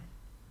 Угу.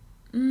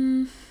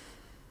 I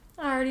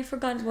already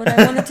forgot what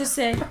I wanted to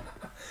say.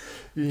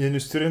 Your new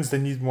students, they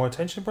need more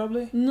attention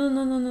probably?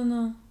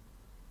 No.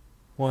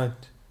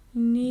 What?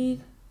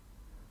 Need.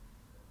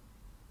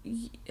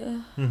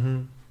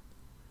 Mm-hmm.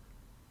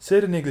 Say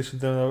it in English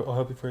and then I'll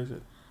help you phrase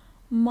it.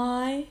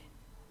 My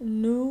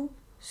new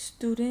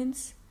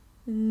students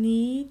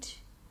need.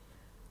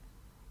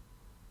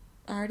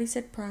 I already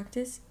said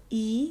practice.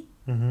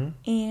 Mm-hmm.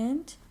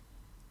 And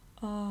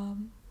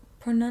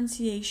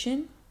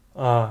pronunciation.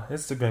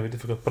 It's going to be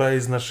difficult.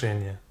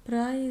 Произношение.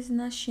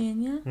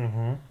 Произношение.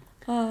 Mm-hmm.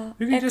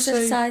 You can just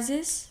say-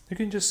 Exercises. You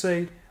can just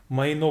say,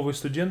 мои новые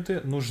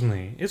студенты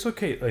нужны. It's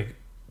okay. Like,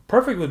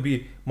 perfect would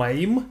be,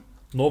 моим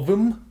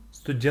новым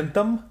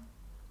студентам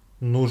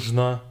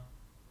нужно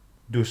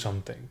do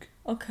something.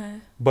 Okay.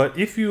 But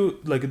if you,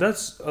 like,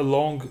 that's a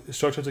long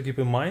structure to keep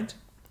in mind.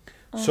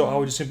 So I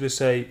would just simply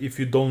say, if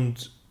you don't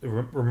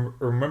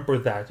remember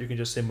that, you can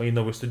just say мои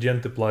новые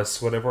студенты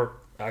plus whatever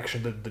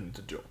action that they need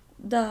to do.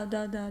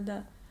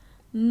 Да.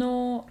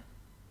 Но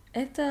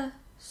это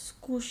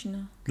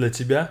скучно. Для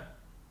тебя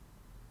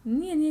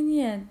Не.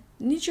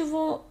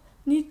 Ничего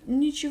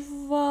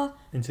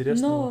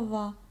интересно?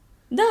 нового.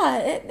 Да,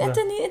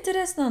 это не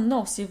интересно,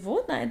 но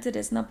сегодня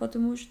интересно,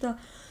 потому что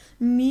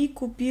мы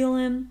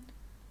купили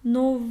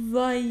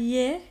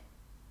новые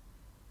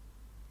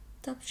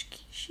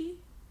тапочки.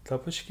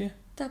 Тапочки?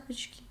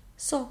 Тапочки.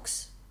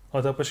 Socks.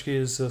 Тапочки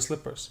is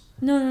slippers.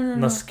 No.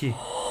 Носки.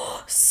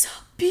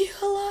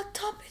 Забила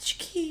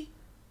тапочки.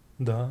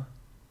 Да.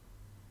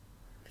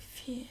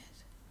 Привет.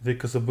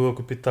 Вика забыла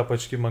купить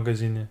тапочки в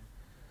магазине.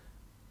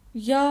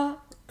 Я...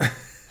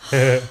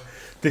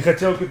 Ты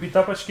хотел купить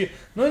тапочки?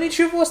 Ну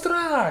ничего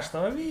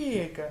страшного,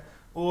 Вика.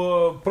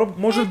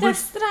 Может это быть...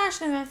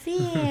 страшного,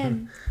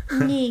 Фен.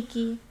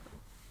 Ники.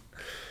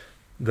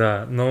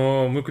 Да,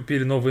 но мы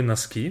купили новые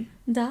носки.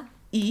 Да.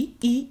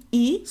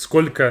 И?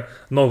 Сколько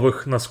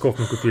новых носков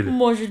мы купили?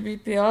 Может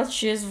быть 5,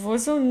 6,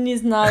 8, не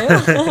знаю.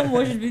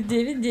 Может быть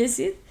 9,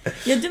 10.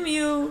 Я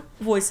думаю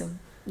 8.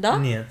 Да?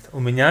 Нет, у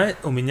меня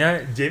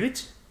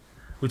 9,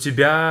 у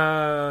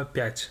тебя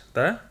 5,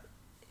 да?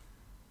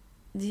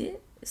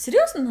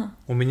 Серьезно?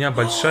 У меня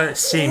большая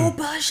 7. О,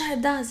 большая,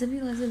 да,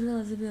 забила.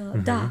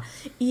 Да.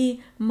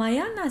 И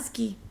мои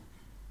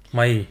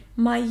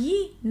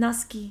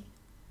носки.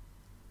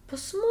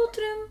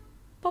 Посмотрим.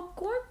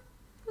 Попкорн.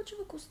 Очень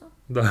вкусно.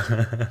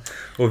 Да.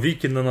 У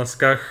Вики на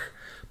носках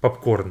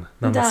попкорн.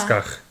 На Да.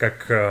 носках,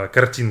 как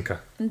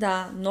картинка.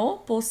 Да, но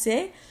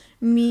после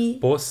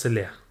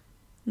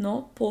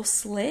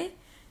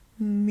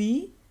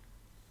мы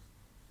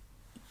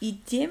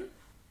идем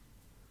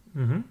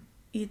Мгм.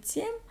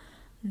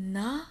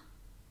 на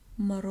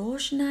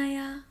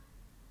мороженое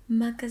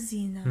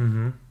магазина.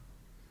 Мгм.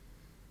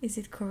 Is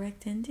it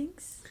correct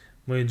endings?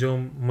 Мы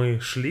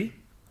шли,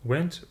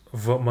 went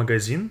в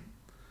магазин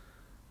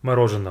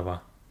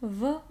мороженого.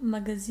 В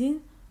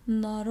магазин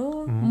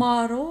мороженого.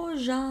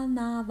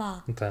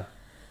 Да.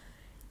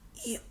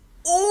 И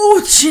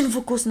очень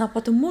вкусно,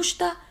 потому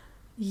что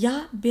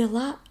я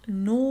была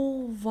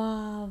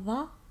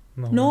новая.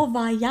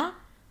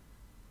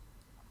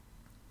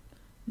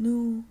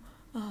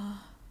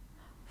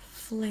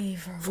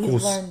 Flavor. We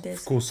Вкус. learned this.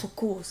 Вкус.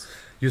 Вкус.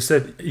 You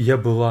said я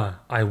была.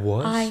 I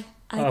was. I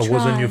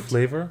was a new tried.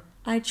 flavor.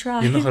 I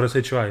tried. You know how to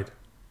say tried.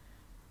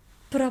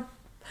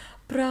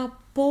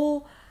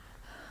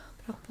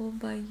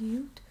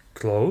 Пропобают.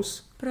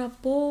 Close.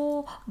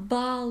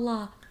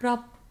 Пропобала.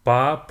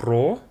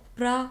 Про.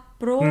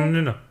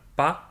 No.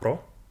 Про.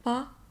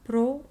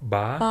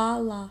 Ба.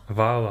 Пала.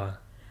 Вала.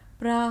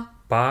 Про.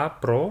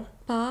 Павала.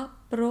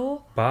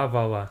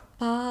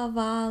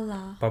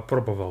 Павала.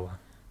 Попробовала.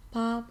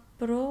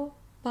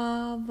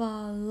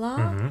 Попробовала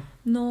Мгм.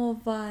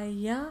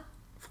 новая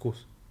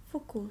Вкус.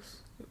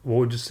 вкус.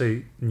 What would you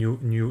say?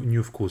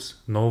 New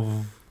вкус.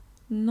 Новое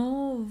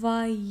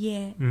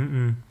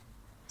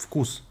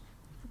Вкус.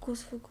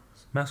 вкус.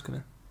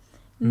 Masculine.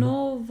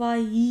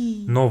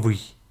 Новый. Новый.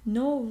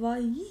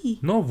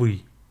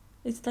 Новый.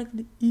 It's like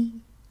the E.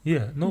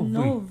 Yeah, новый.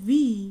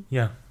 Новый.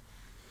 Yeah.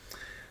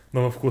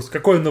 Новый вкус.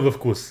 Какой новый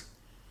вкус?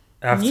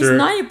 Не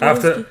знаю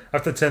по-русски.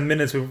 After 10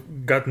 minutes we've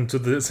gotten to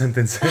the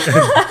sentence.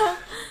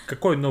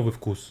 Какой новый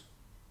вкус?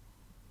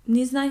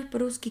 Не знаю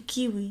по-русски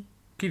киви.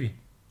 Киви.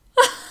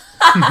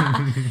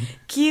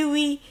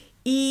 Киви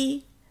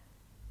и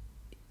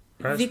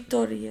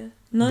Виктория.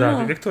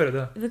 Да, Виктория,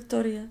 да.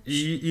 Виктория.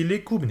 Или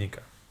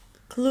клубника.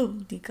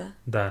 Клубника.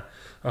 Да.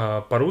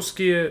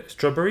 По-русски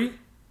strawberry.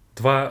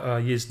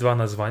 Есть два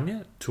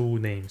названия, two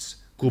names.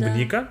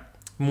 Клубника,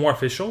 more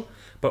official,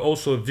 but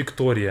also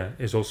Victoria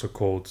is also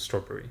called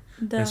strawberry.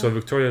 Да. And so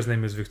Victoria's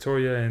name is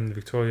Victoria, and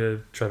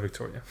Victoria, try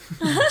Victoria.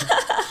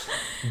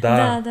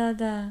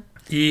 Да.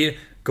 И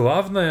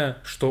главное,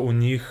 что у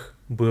них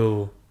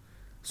был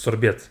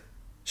сорбет,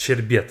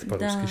 щербет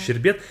по-русски. Да.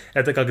 Щербет —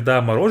 это когда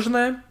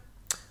мороженое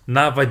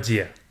на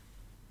воде.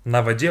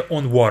 На воде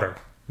on water.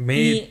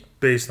 Made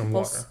based on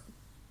water.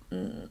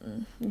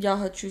 Я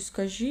хочу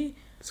сказать,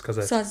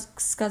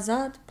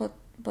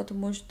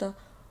 потому что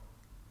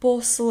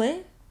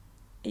после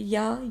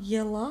я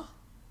ела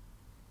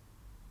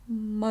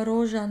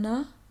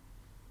мороженое.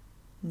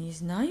 Не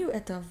знаю,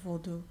 это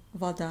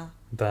вода.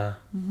 Да.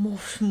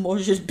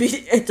 Может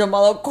быть, это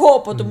молоко,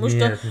 потому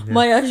Нет. что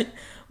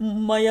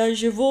моя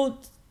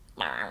живот...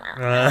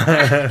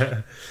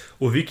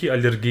 У Вики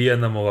аллергия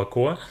на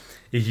молоко,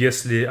 и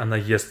если она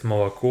ест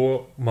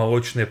молоко,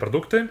 молочные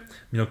продукты,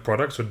 milk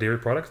products or dairy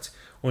products,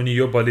 у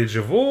нее болит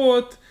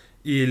живот,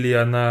 или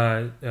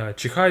она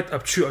чихает,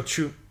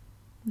 апчу.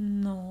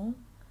 Но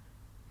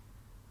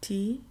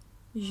ты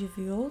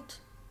живет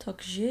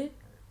также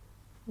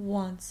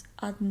once,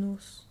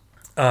 однус.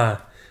 YOLO?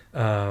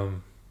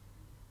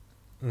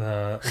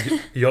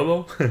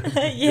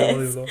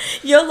 Yes.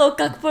 YOLO,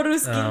 как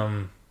по-русски.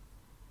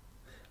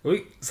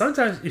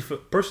 Sometimes if a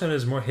person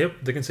is more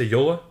hip, they can say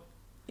YOLO.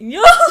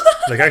 YOLO.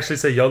 Like actually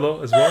say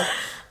YOLO as well.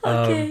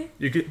 Okay.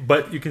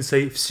 But you can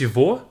say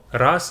всего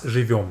раз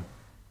живем.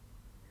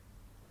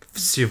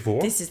 Всего.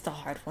 This is the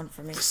hard one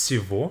for me.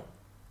 Всего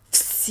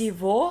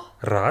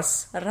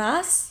раз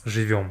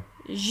живем.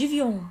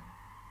 Живем.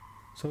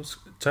 So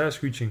child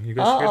screeching. You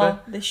guys hear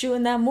that? They're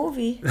shooting that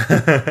movie.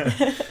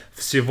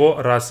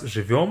 Всего раз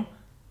живем.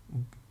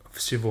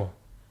 Всего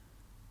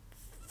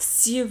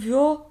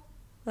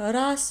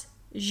раз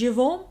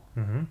живем.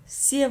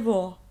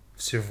 Всего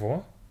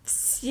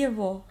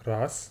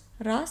раз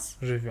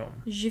живем.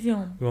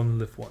 живем. We only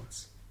live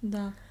once.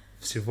 Да.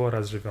 Всего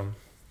раз живем.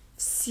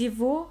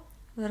 Всего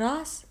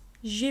раз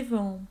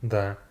живем.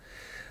 Да.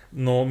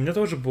 Но у меня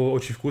тоже было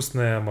очень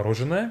вкусное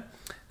мороженое.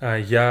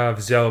 Я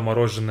взял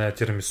мороженое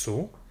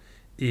тирамису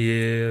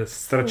и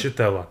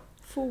страчителла.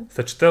 Фу.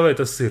 Страчителла —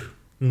 это сыр.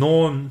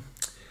 Но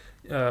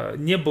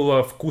не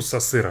было вкуса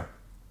сыра.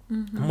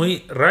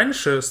 Мы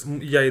раньше,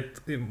 я и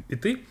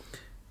ты,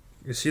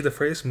 you see the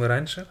phrase, мы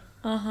раньше?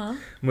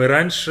 Мы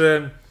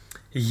раньше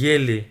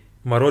ели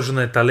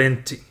мороженое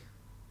Таленти.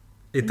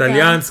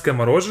 Итальянское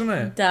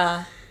мороженое.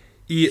 Да.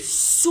 И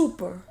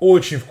супер.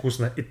 Очень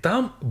вкусно. И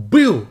там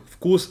был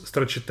вкус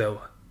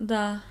страчителла.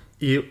 Да.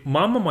 И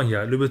мама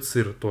моя любит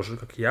сыр тоже,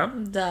 как я.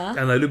 Да. И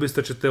она любит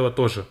страчителла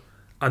тоже.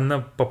 Она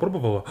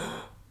попробовала.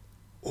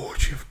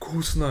 Очень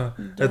вкусно.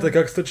 Да. Это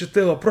как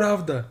страчителла,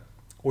 правда.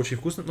 Очень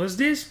вкусно. Но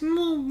здесь,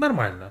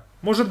 нормально.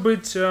 Может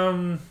быть,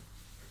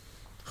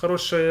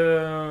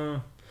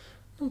 хорошее...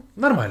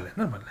 нормально.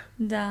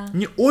 Да.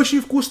 Не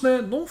очень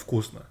вкусное, но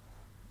вкусно.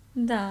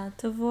 Да,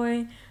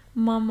 твой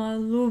мама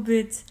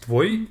любит...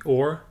 Твой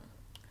or...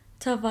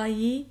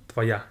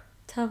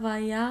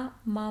 Твоя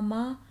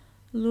мама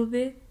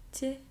любит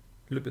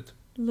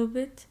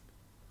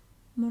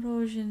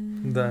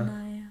мороженое. Да.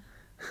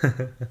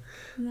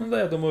 Да,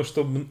 я думаю,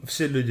 что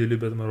все люди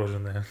любят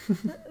мороженое.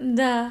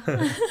 Да.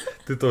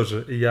 Ты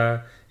тоже, и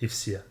я, и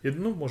все.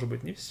 Может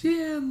быть, не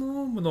все,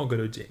 но много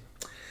людей.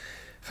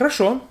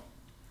 Хорошо.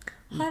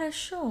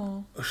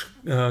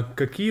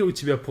 Какие у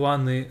тебя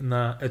планы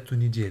на эту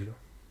неделю?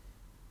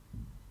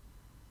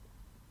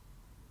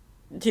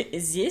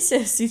 Здесь?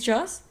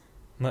 Сейчас?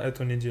 На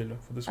эту неделю.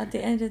 At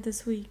the end of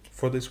this week.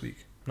 For this week.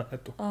 На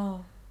эту.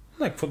 Oh.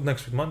 Like for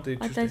next week, Monday,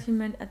 Tuesday. I thought you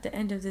meant at the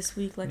end of this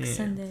week, like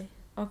Sunday.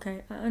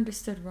 Okay, I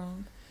understood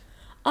wrong.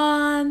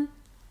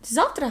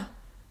 Завтра?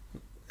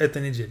 Эта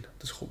неделя.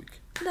 This whole week.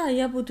 Да,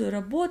 я буду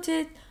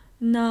работать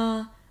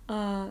на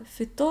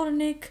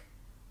вторник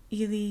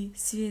или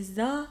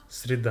среда.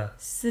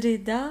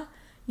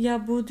 Я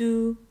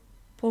буду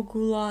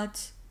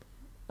погулять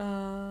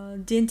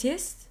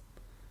дентист.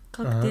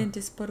 Как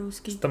дентист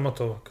по-русски?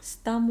 Стоматолог.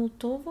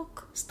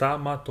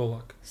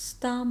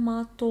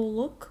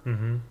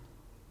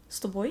 С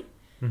тобой.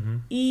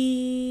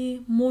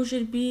 И,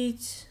 может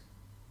быть...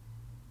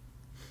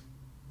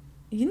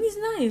 Я не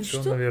знаю,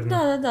 что. Что.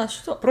 Наверное. Да,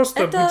 что.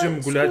 Просто это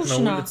будем гулять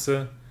скучно. на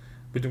улице.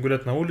 Будем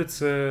гулять на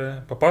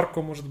улице. По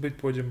парку, может быть,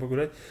 пойдем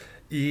погулять.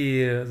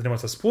 И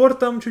заниматься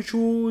спортом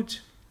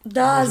чуть-чуть.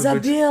 Да,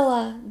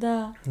 забила,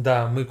 да.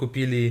 Да, мы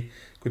купили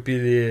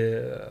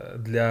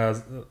для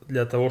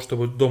того,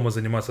 чтобы дома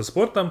заниматься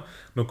спортом,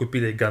 мы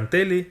купили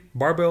гантели,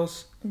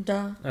 barbells.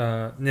 Да.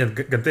 Нет,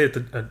 гантели —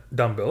 это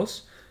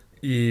dumbbells.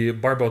 И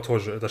барбелл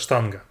тоже, это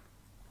штанга.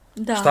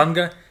 Да.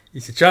 Штанга. И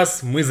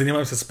сейчас мы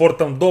занимаемся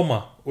спортом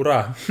дома.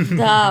 Ура!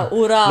 Да,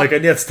 ура!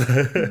 Наконец-то!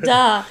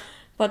 Да,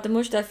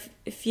 потому что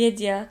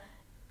Федя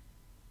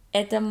 —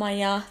 это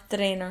моя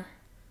тренер.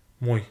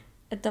 Мой.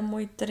 Это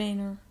мой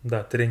тренер.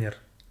 Да, тренер.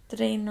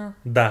 Тренер.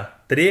 Да,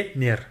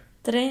 тренер.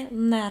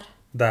 Тренер.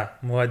 Да,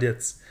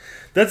 молодец.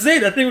 That's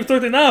it. I think we've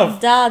talked enough.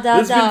 Да.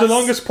 This has been the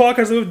longest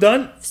podcast that we've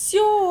done.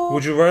 Все.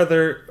 Would you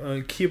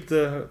rather keep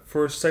the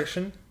first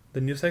section, the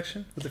new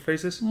section with the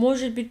phrases?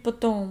 Может быть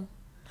потом.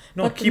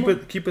 No,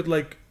 Потому- keep it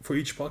like for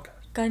each podcast.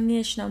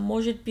 Конечно,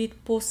 может быть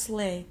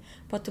после.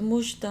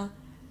 Потому что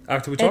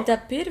After we talk?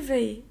 это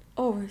первый...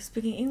 Oh, we're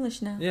speaking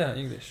English now. Yeah,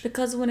 English.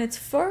 Because when it's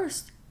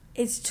first,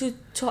 it's too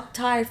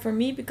tired for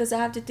me because I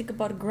have to think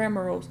about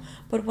grammar rules.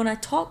 But when I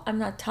talk, I'm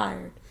not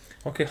tired.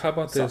 Okay, how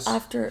about So this?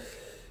 after...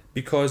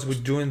 Because we're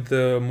doing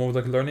the more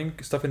like learning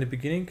stuff in the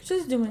beginning,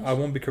 Just doing I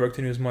won't be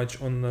correcting you as much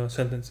on the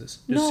sentences.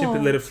 Just No. simply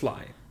let it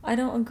fly. I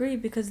don't agree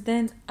because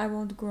then I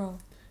won't grow.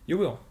 You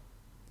will.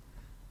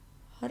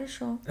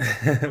 Хорошо.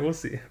 We'll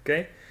see,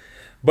 okay?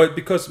 But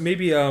because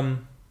maybe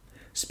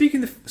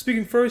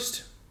speaking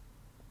first,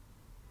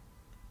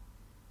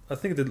 I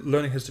think the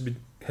learning has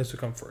to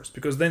come first.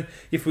 Because then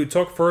if we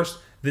talk first,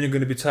 then you're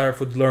gonna be tired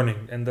for the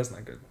learning, and that's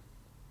not good.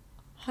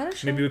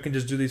 Хорошо. Maybe we can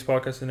just do these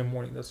podcasts in the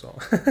morning, that's all.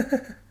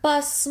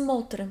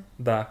 Посмотрим.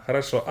 Да,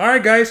 хорошо.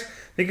 Alright guys,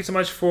 thank you so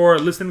much for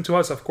listening to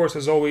us. Of course,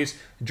 as always,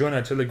 join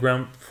our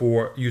Telegram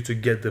for you to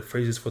get the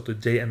phrases for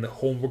today and the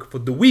homework for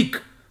the week.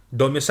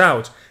 Don't miss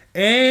out.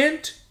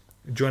 And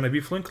join our Be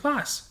Fluent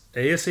class,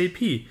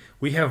 ASAP.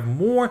 We have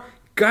more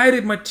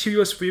guided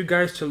materials for you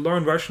guys to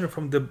learn Russian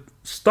from the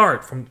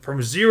start,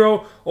 from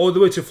zero all the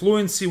way to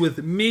fluency,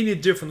 with many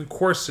different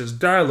courses,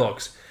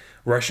 dialogues,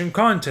 Russian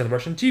content,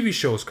 Russian TV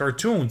shows,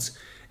 cartoons,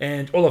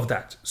 and all of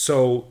that.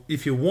 So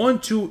if you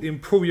want to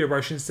improve your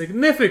Russian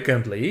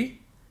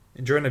significantly,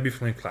 join a Be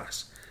Fluent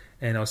class.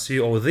 And I'll see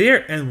you all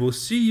there, and we'll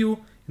see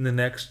you in the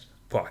next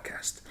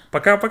podcast.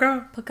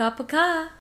 Пока-пока. Пока-пока.